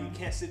anybody. You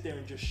can't sit there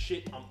and just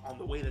shit on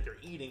the way that they're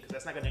eating, because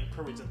that's not going to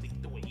encourage them to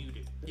eat the way you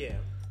do. Yeah.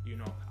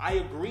 I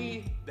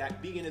agree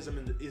that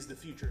veganism is the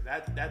future.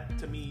 That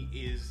to me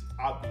is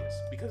obvious,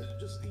 because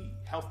it's just the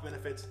health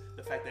benefits,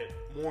 the fact that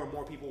more and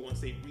more people, once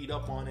they read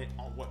up on it,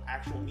 on what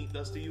actual meat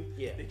does to you,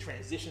 they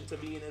transition to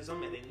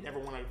veganism, and they never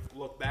want to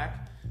look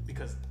back,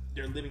 because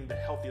they're living the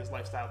healthiest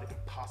lifestyle they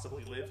could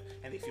possibly live,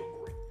 and they feel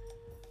great.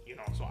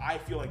 So I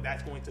feel like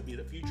that's going to be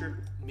the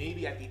future.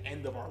 Maybe at the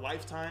end of our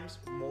lifetimes,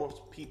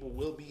 most people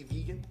will be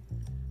vegan.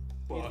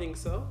 You think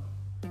so?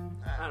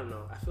 I don't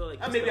know. I feel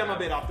like maybe I'm a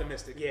bit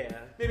optimistic. Yeah.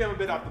 Maybe I'm a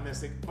bit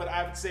optimistic, but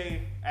I would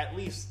say at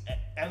least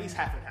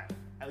half and half.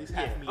 At least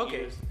half meat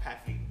eaters,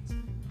 half vegans.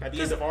 At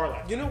the end of our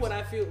life. You know what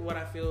I feel? What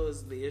I feel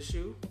is the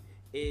issue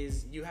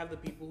is you have the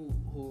people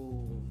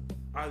who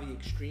are the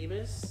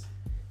extremists,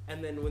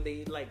 and then when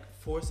they like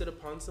force it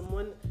upon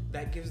someone,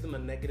 that gives them a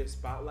negative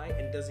spotlight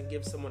and doesn't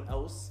give someone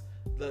else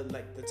the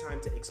time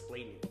to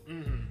explain it.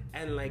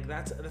 And like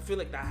I feel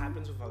like that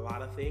happens with a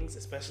lot of things,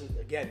 especially,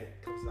 again,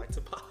 it comes back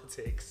to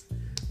politics,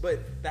 but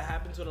that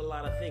happens with a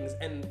lot of things.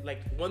 And like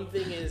one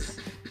thing is,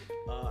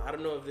 I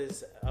don't know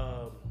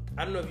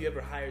if you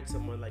ever hired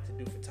someone like to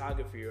do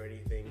photography or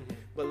anything,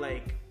 but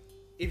like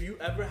if you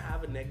ever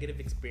have a negative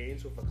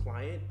experience with a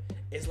client,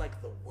 it's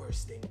like the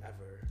worst thing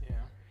ever.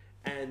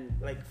 Yeah. And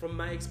like from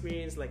my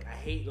experience, like I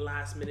hate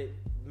last minute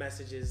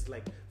messages,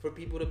 like for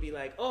people to be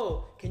like,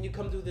 oh, can you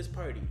come do this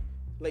party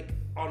like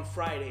on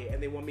Friday,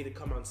 and they want me to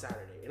come on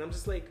Saturday, and I'm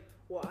just like,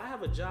 well, I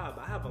have a job,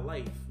 I have a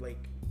life,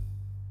 like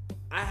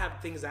I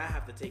have things I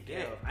have to take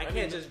care of. I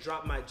can't just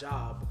drop my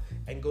job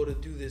and go to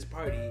do this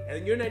party,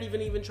 and you're not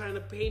even trying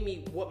to pay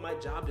me what my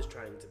job is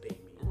trying to pay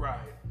me. Right.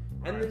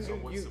 And right. then So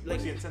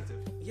what's the incentive?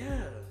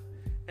 Yeah,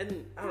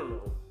 and I don't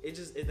know.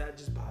 That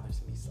just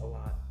bothers me a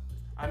lot.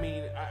 I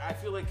mean, I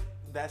feel like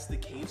that's the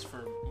case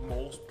for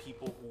most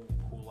people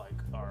who like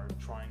are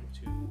trying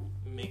to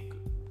make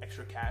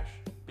extra cash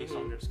based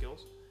on their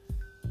skills.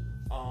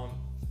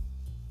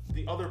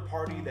 The other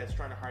party that's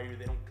trying to hire you,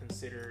 they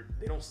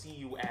don't see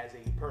you as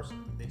a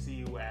person. They see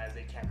you as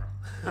a camera.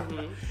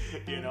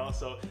 You know,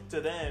 so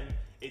to them,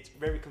 it's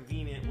very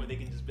convenient where they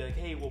can just be like,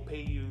 hey, we'll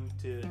pay you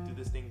to do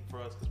this thing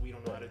for us because we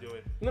don't know how to do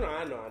it. No,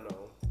 I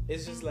know.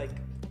 It's just like,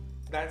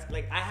 that's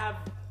like,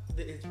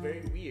 it's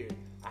very weird.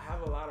 I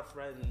have a lot of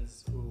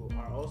friends who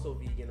are also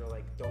vegan or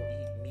like don't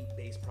eat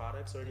meat-based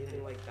products or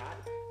anything like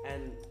that.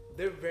 And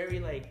they're very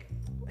like,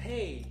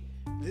 hey,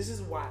 this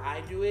is why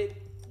I do it.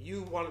 Do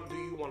you want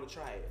to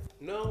try it?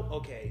 No?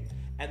 Okay.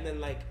 And then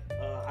like,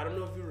 I don't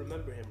know if you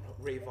remember him,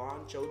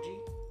 Rayvon Choji.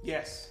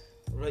 Yes.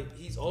 Right,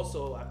 he's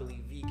also, I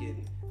believe,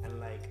 vegan, and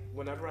like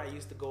whenever I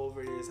used to go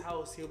over to his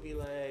house, he'll be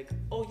like,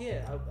 "Oh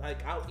yeah,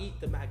 I'll eat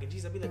the mac and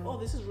cheese." I'll be like, "Oh,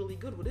 this is really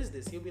good. What is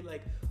this?" He'll be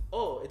like,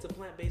 "Oh, it's a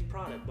plant-based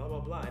product." Blah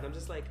blah blah, and I'm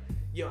just like,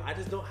 "Yo, I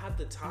just don't have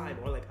the time,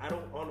 or like I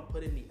don't want to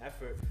put in the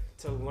effort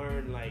to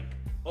learn like,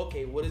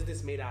 okay, what is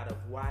this made out of?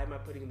 Why am I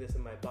putting this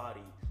in my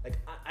body? Like,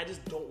 I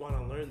just don't want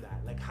to learn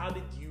that. Like, how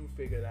did you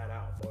figure that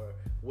out, or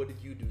what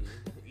did you do?"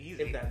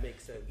 Easy. If that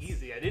makes sense.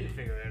 Easy. I didn't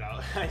figure it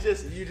out. I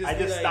just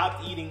like,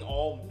 stopped eating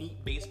all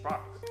meat-based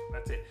products.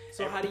 That's it.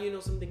 So how do you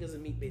know something is a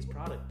meat-based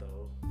product,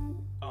 though?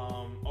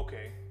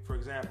 Okay. For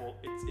example,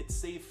 it's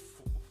safe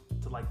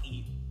to like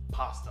eat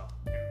pasta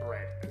and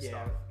bread and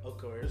stuff. Yeah, of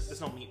course. There's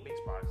no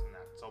meat-based products in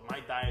that. So my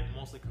diet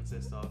mostly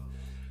consists of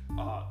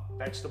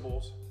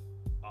vegetables,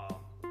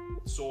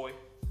 soy,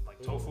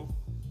 like tofu,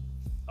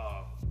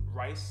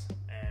 rice,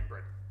 and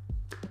bread.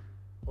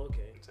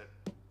 Okay. That's it.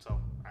 So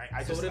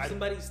So what if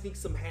somebody sneaks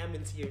some ham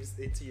into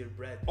your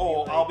bread?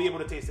 Oh, I'll be able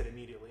to taste it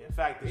immediately. In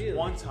fact, this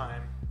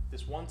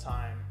one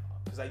time,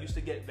 because I used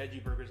to get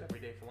veggie burgers every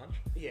day for lunch.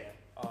 Yeah.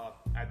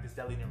 At this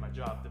deli near my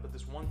job, but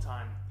this one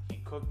time he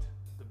cooked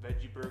the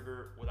veggie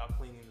burger without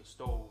cleaning the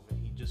stove, and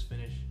he just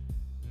finished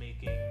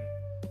making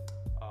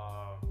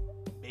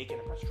bacon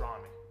and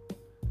pastrami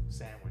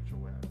sandwich or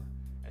whatever.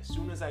 As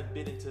soon as I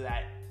bit into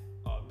that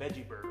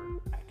veggie burger,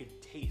 I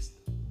could taste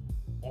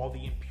all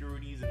the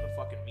impurities in the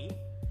fucking meat,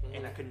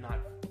 and I could not,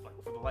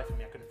 like, for the life of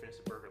me, I couldn't finish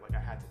the burger. Like, I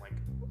had to like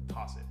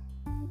toss it,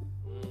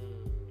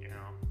 you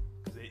know,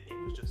 because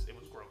it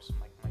was gross.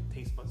 Like, my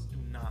taste buds do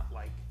not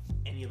like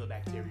any of the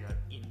bacteria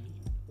in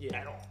meat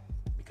at all,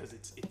 because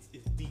it's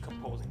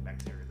decomposing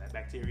bacteria. That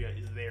bacteria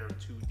is there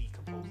to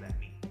decompose that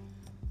meat.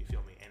 You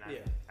feel me? And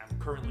I'm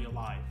currently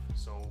alive,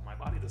 so my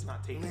body does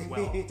not take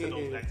well to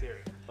those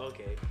bacteria.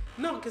 Okay.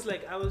 No, because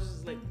like I was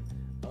just like,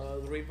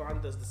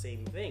 Rayvon does the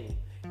same thing.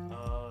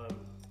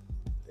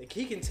 Like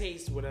he can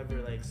taste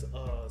whatever like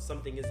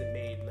something isn't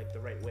made like the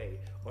right way,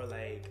 or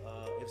like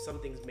if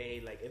something's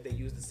made like if they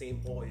use the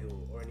same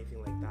oil or anything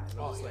like that. And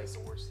I'm just like, it's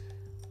the worst.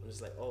 I'm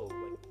just like, oh,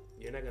 like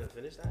you're not gonna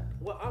finish that?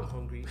 Well, I'm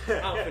hungry.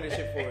 I'll finish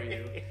it for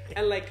you.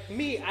 And like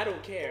me, I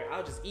don't care.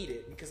 I'll just eat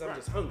it because I'm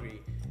just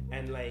hungry.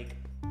 And like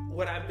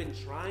what I've been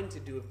trying to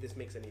do, if this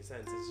makes any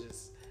sense, is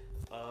just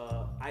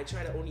I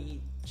try to only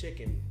eat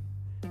chicken.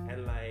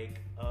 And like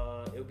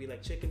it would be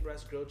like chicken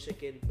breast, grilled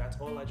chicken. That's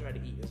all I try to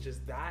eat. It's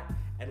just that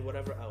and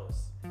whatever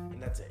else,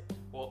 and that's it.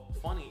 Well,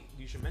 funny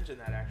you should mention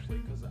that actually,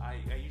 because I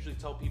usually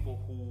tell people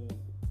who,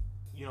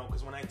 you know,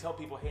 because when I tell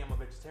people, hey, I'm a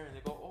vegetarian,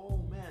 they go,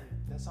 oh man,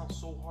 that sounds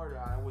so hard.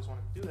 I always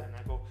wanted to do that. And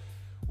I go,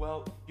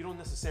 well, you don't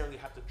necessarily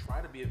have to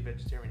try to be a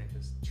vegetarian if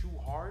it's too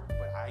hard,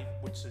 but I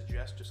would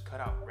suggest just cut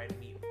out red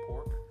meat and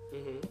pork,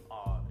 and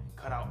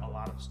cut out a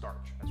lot of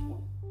starch as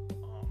well,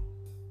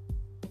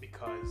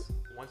 because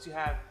once you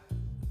have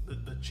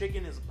the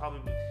chicken is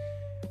probably,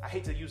 I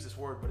hate to use this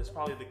word, but it's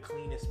probably the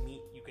cleanest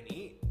meat you can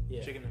eat.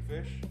 Yeah. Chicken and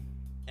fish,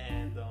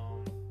 and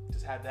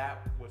just have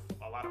that with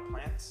a lot of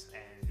plants,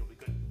 and you'll be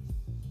good.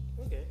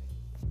 Okay,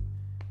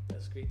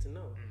 that's great to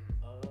know.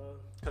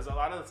 Because a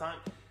lot of the time,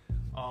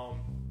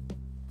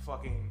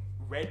 fucking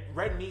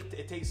red meat,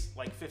 it takes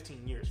like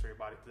 15 years for your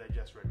body to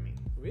digest red meat.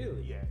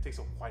 Really? Yeah, it takes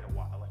quite a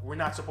while. Like, we're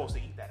not supposed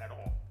to eat that at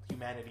all.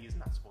 Humanity is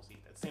not supposed to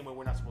eat that. Same way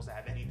we're not supposed to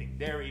have anything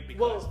dairy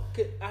because... Well,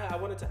 I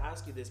wanted to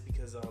ask you this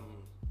because,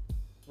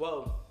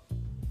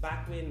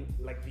 back when,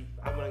 like,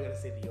 I'm not going to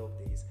say the old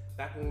days,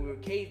 back when we were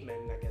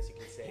cavemen, I guess you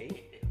can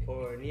say,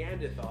 or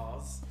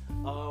Neanderthals,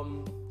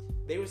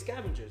 they were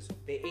scavengers.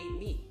 They ate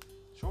meat.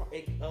 Sure.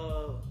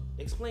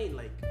 Explain,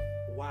 like,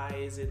 why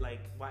is it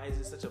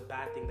such a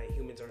bad thing that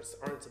humans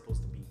aren't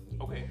supposed to be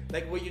eating? Okay.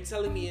 Like, what you're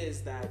telling me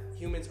is that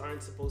humans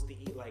aren't supposed to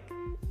eat, like,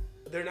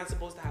 they're not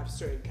supposed to have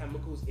certain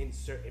chemicals in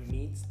certain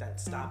meats that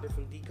stop it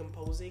from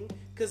decomposing.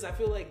 Because I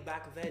feel like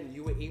back then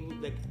you were able,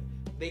 like,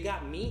 they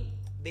got meat,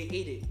 they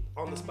ate it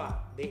on the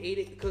spot. They ate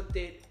it, cooked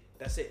it,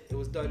 that's it. It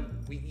was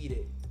done, we eat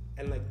it.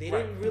 And, like, they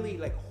didn't really,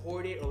 like,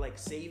 hoard it or, like,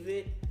 save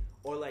it.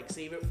 Or like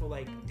save it for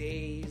like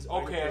days.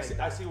 Or okay,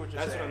 I see what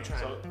you're saying. That's what I'm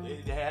trying.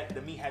 So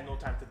the meat had no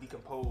time to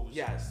decompose.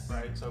 Yes.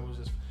 Right. So it was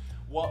just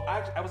Well,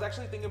 I was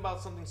actually thinking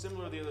about something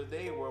similar the other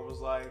day, where it was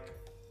like,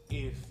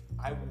 if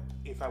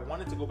I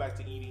wanted to go back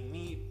to eating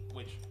meat,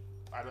 which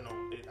I don't know,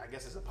 I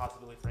guess it's a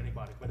possibility for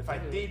anybody. But if I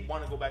did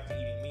want to go back to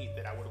eating meat,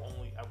 then I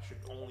should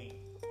only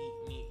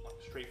eat meat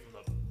like straight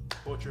from the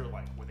butcher,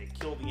 like where they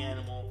kill the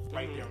animal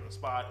right there on the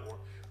spot,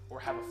 or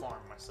have a farm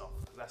myself.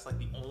 Because that's like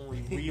the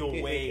only real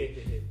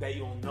way that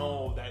you'll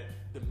know that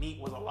the meat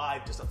was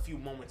alive just a few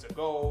moments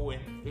ago,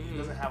 and it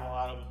doesn't have a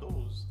lot of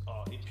those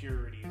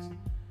impurities.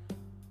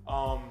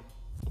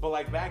 But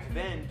like back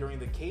then, during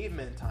the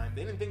caveman time,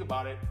 they didn't think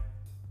about it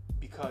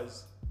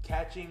because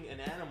catching an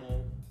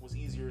animal was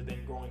easier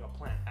than growing a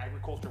plant.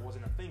 Agriculture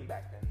wasn't a thing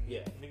back then. Yeah.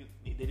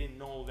 They didn't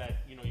know that,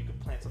 you know, you could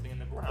plant something in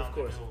the ground. Of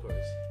course.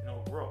 You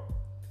know, grow.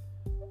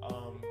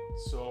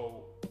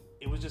 So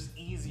it was just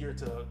easier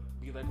to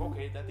be like,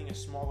 okay, that thing is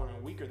smaller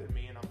and weaker than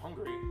me, and I'm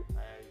hungry.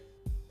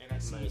 I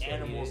see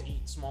animals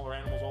eat smaller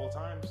animals all the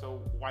time, so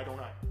why don't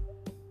I?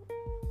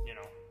 You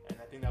know, and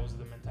I think that was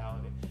the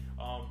mentality.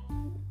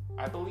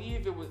 I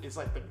believe it's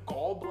like the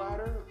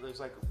gallbladder. There's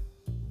like,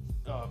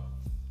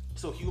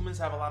 so humans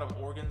have a lot of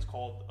organs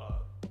called,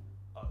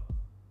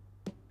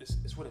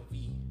 it's what a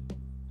V,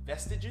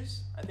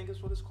 vestiges, I think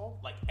is what it's called,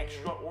 like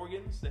extra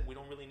organs that we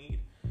don't really need.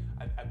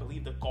 I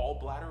believe the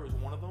gallbladder is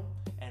one of them,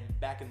 and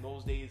back in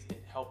those days,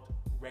 it helped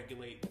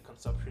regulate the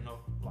consumption of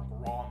like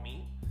raw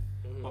meat.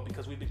 But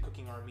because we've been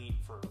cooking our meat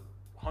for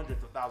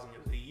hundreds of thousands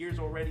of years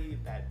already,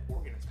 that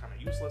organ is kind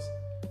of useless.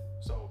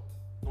 So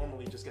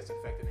normally it just gets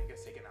infected and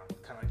gets taken out,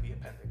 kind of like the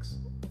appendix.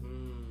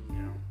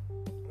 You know.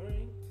 All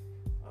right.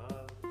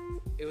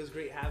 It was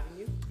great having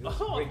you. It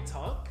was a great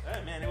talk.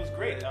 Yeah, man, it was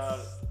great. I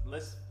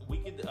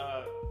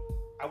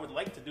would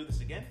like to do this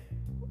again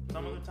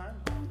some other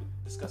time.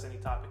 Discuss any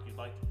topic you'd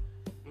like.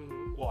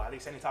 Well, at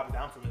least any topic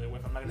that I'm familiar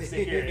with. I'm not going to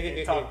sit here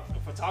and talk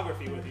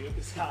photography with you.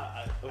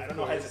 I don't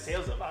know heads or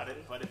tails about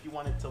it. But if you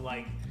wanted to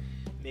like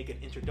make an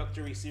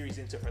introductory series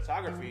into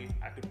photography,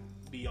 I could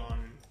be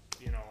on.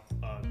 You know,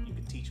 you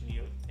could teach me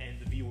and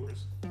the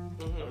viewers,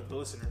 the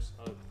listeners,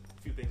 a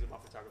few things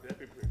about photography. That'd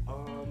be great.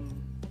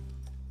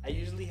 I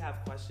usually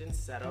have questions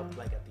set up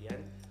like at the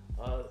end.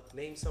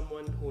 Name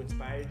someone who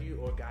inspired you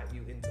or got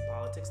you into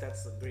politics.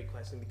 That's a great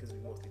question because we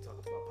mostly talk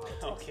about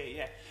politics. Okay,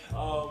 yeah.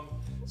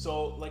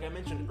 So, like I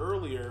mentioned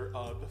earlier,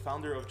 the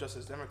founder of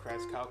Justice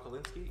Democrats, Kyle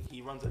Kulinski,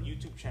 he runs a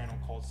YouTube channel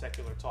called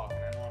Secular Talk,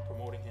 and I know I'm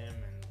promoting him,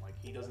 and like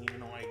he doesn't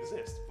even know I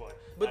exist.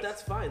 But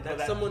that's fine.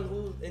 That's someone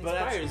who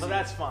inspires you. But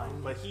that's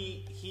fine. But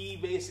he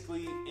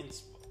basically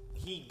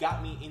he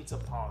got me into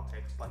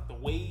politics. Like the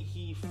way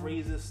he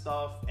phrases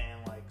stuff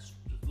and like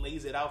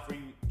lays it out for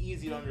you,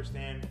 easy to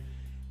understand.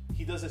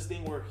 He does this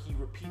thing where he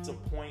repeats a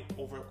point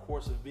over a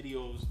course of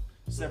videos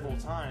several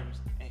times,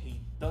 and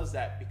he does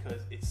that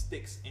because it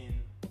sticks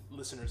in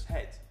listeners'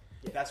 heads.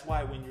 Yeah. That's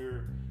why when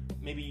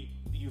maybe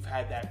you've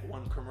had that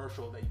one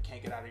commercial that you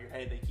can't get out of your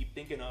head that you keep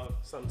thinking of.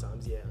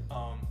 Sometimes, yeah.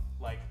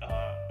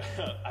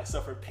 I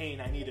suffered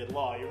pain, I needed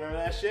law. You remember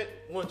that shit?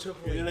 One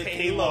triple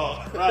pain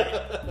law. Right.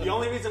 The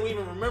only reason we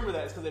even remember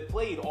that is because it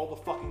played all the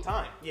fucking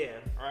time. Yeah.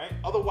 Right?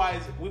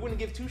 Otherwise, we wouldn't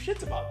give two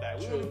shits about that.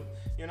 We True. wouldn't,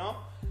 you know?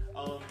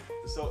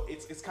 So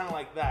it's kind of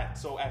like that.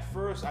 So at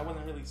first, I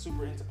wasn't really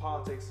super into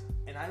politics,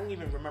 and I don't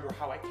even remember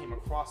how I came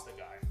across the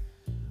guy.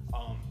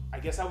 I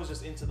guess I was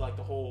just into like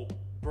the whole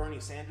Bernie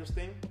Sanders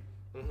thing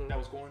that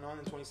was going on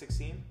in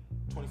 2015,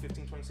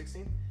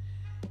 2016.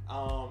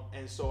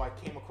 And so I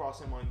came across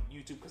him on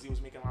YouTube because he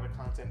was making a lot of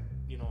content,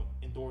 you know,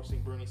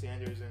 endorsing Bernie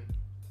Sanders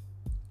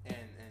and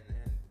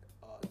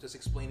just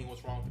explaining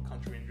what's wrong with the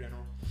country in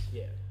general.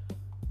 Yeah.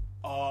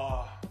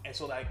 And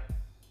so like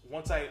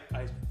once I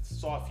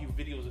saw a few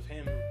videos of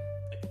him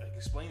like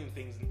explaining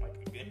things in like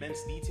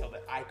immense detail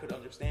that I could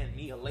understand,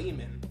 me, a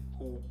layman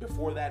who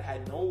before that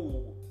had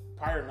no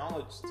prior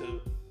knowledge to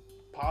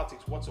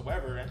politics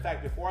whatsoever. In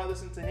fact, before I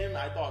listened to him,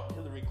 I thought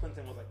Hillary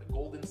Clinton was like the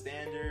golden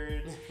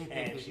standard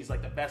and she's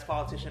like the best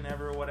politician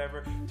ever or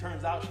whatever.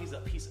 Turns out she's a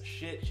piece of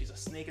shit. She's a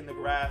snake in the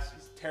grass.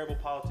 She's a terrible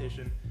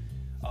politician.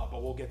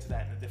 But we'll get to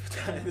that in a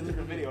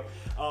different video.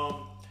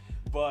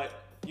 But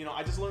you know,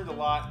 I just learned a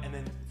lot, and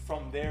then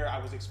from there, I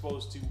was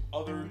exposed to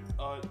other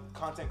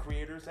content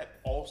creators that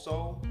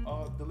also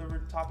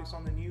delivered topics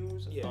on the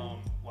news,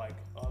 like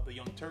the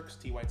Young Turks,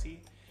 TYT,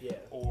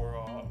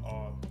 or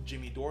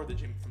Jimmy Dore,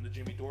 from the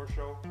Jimmy Dore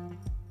Show.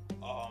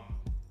 I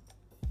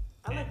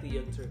like the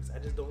Young Turks. I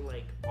just don't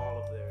like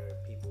all of their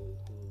people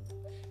who.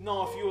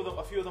 No, a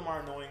few of them are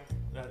annoying.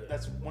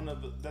 That's one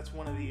of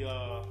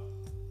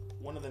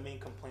the main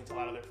complaints a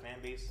lot of their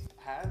fan base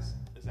has,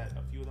 is that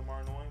a few of them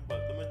are annoying,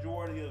 but the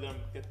majority of them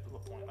get to the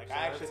point. Like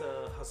Shout out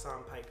to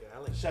Hassan Piker.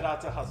 Shout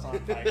out to Hassan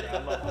Piker. I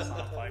love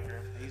Hassan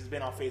Piker. He's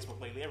been on Facebook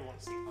lately.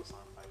 Everyone's seen Hassan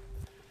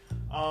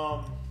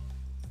Piker.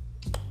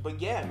 But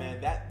yeah,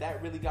 man,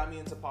 that really got me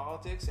into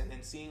politics, and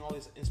then seeing all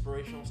this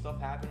inspirational stuff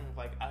happen with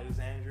like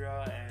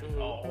Alexandria and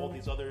all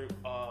these other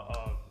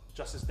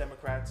Justice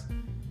Democrats.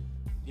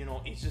 You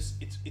know,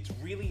 it's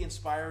really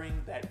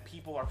inspiring that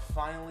people are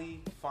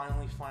finally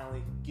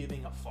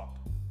giving a fuck.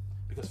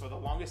 Because for the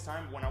longest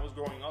time when I was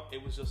growing up,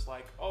 it was just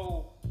like,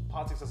 oh,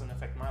 politics doesn't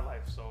affect my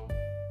life, so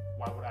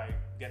why would I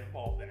get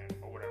involved in it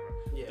or whatever?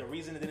 Yeah. The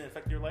reason it didn't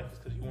affect your life is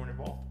because you weren't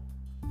involved.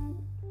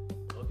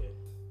 Okay.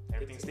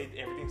 Everything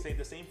stayed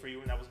the same for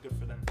you, and that was good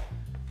for them.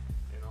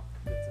 You know.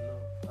 Good to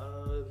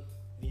know.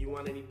 Do you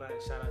want anybody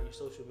to shout out your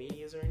social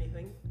medias or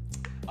anything?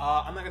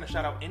 I'm not gonna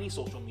shout out any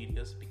social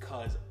medias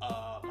because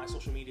my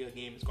social media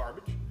game is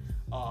garbage.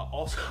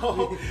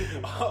 Also,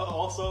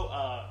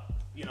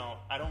 you know,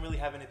 I don't really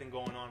have anything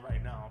going on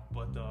right now.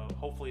 But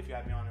hopefully, if you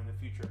have me on in the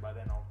future, by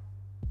then I'll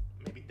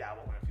maybe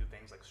dabble in a few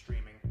things like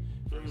streaming,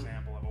 for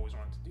example. I've always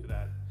wanted to do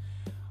that.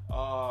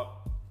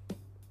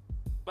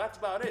 That's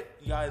about it.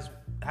 You guys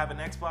have an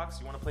Xbox?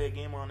 You want to play a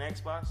game on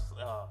Xbox?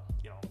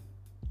 You know,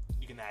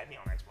 you can add me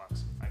on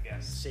Xbox, I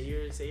guess. Say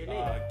your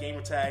name.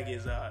 Gamer tag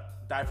is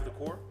Die for the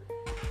Core.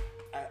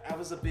 I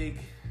was a big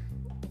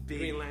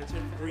Green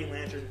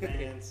Lantern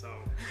fan, so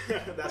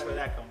that's where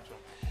that comes from.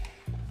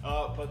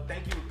 But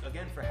thank you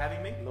again for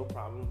having me. No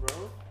problem,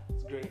 bro.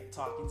 It's great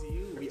talking to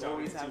you. We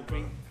always have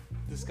great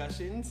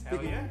discussions.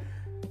 Hell yeah.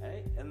 All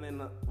right, and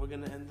then we're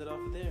gonna end it off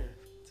there.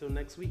 Till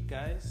next week,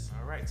 guys.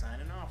 All right,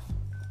 signing off.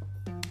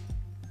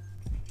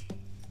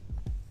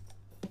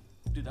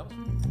 Dude, that was...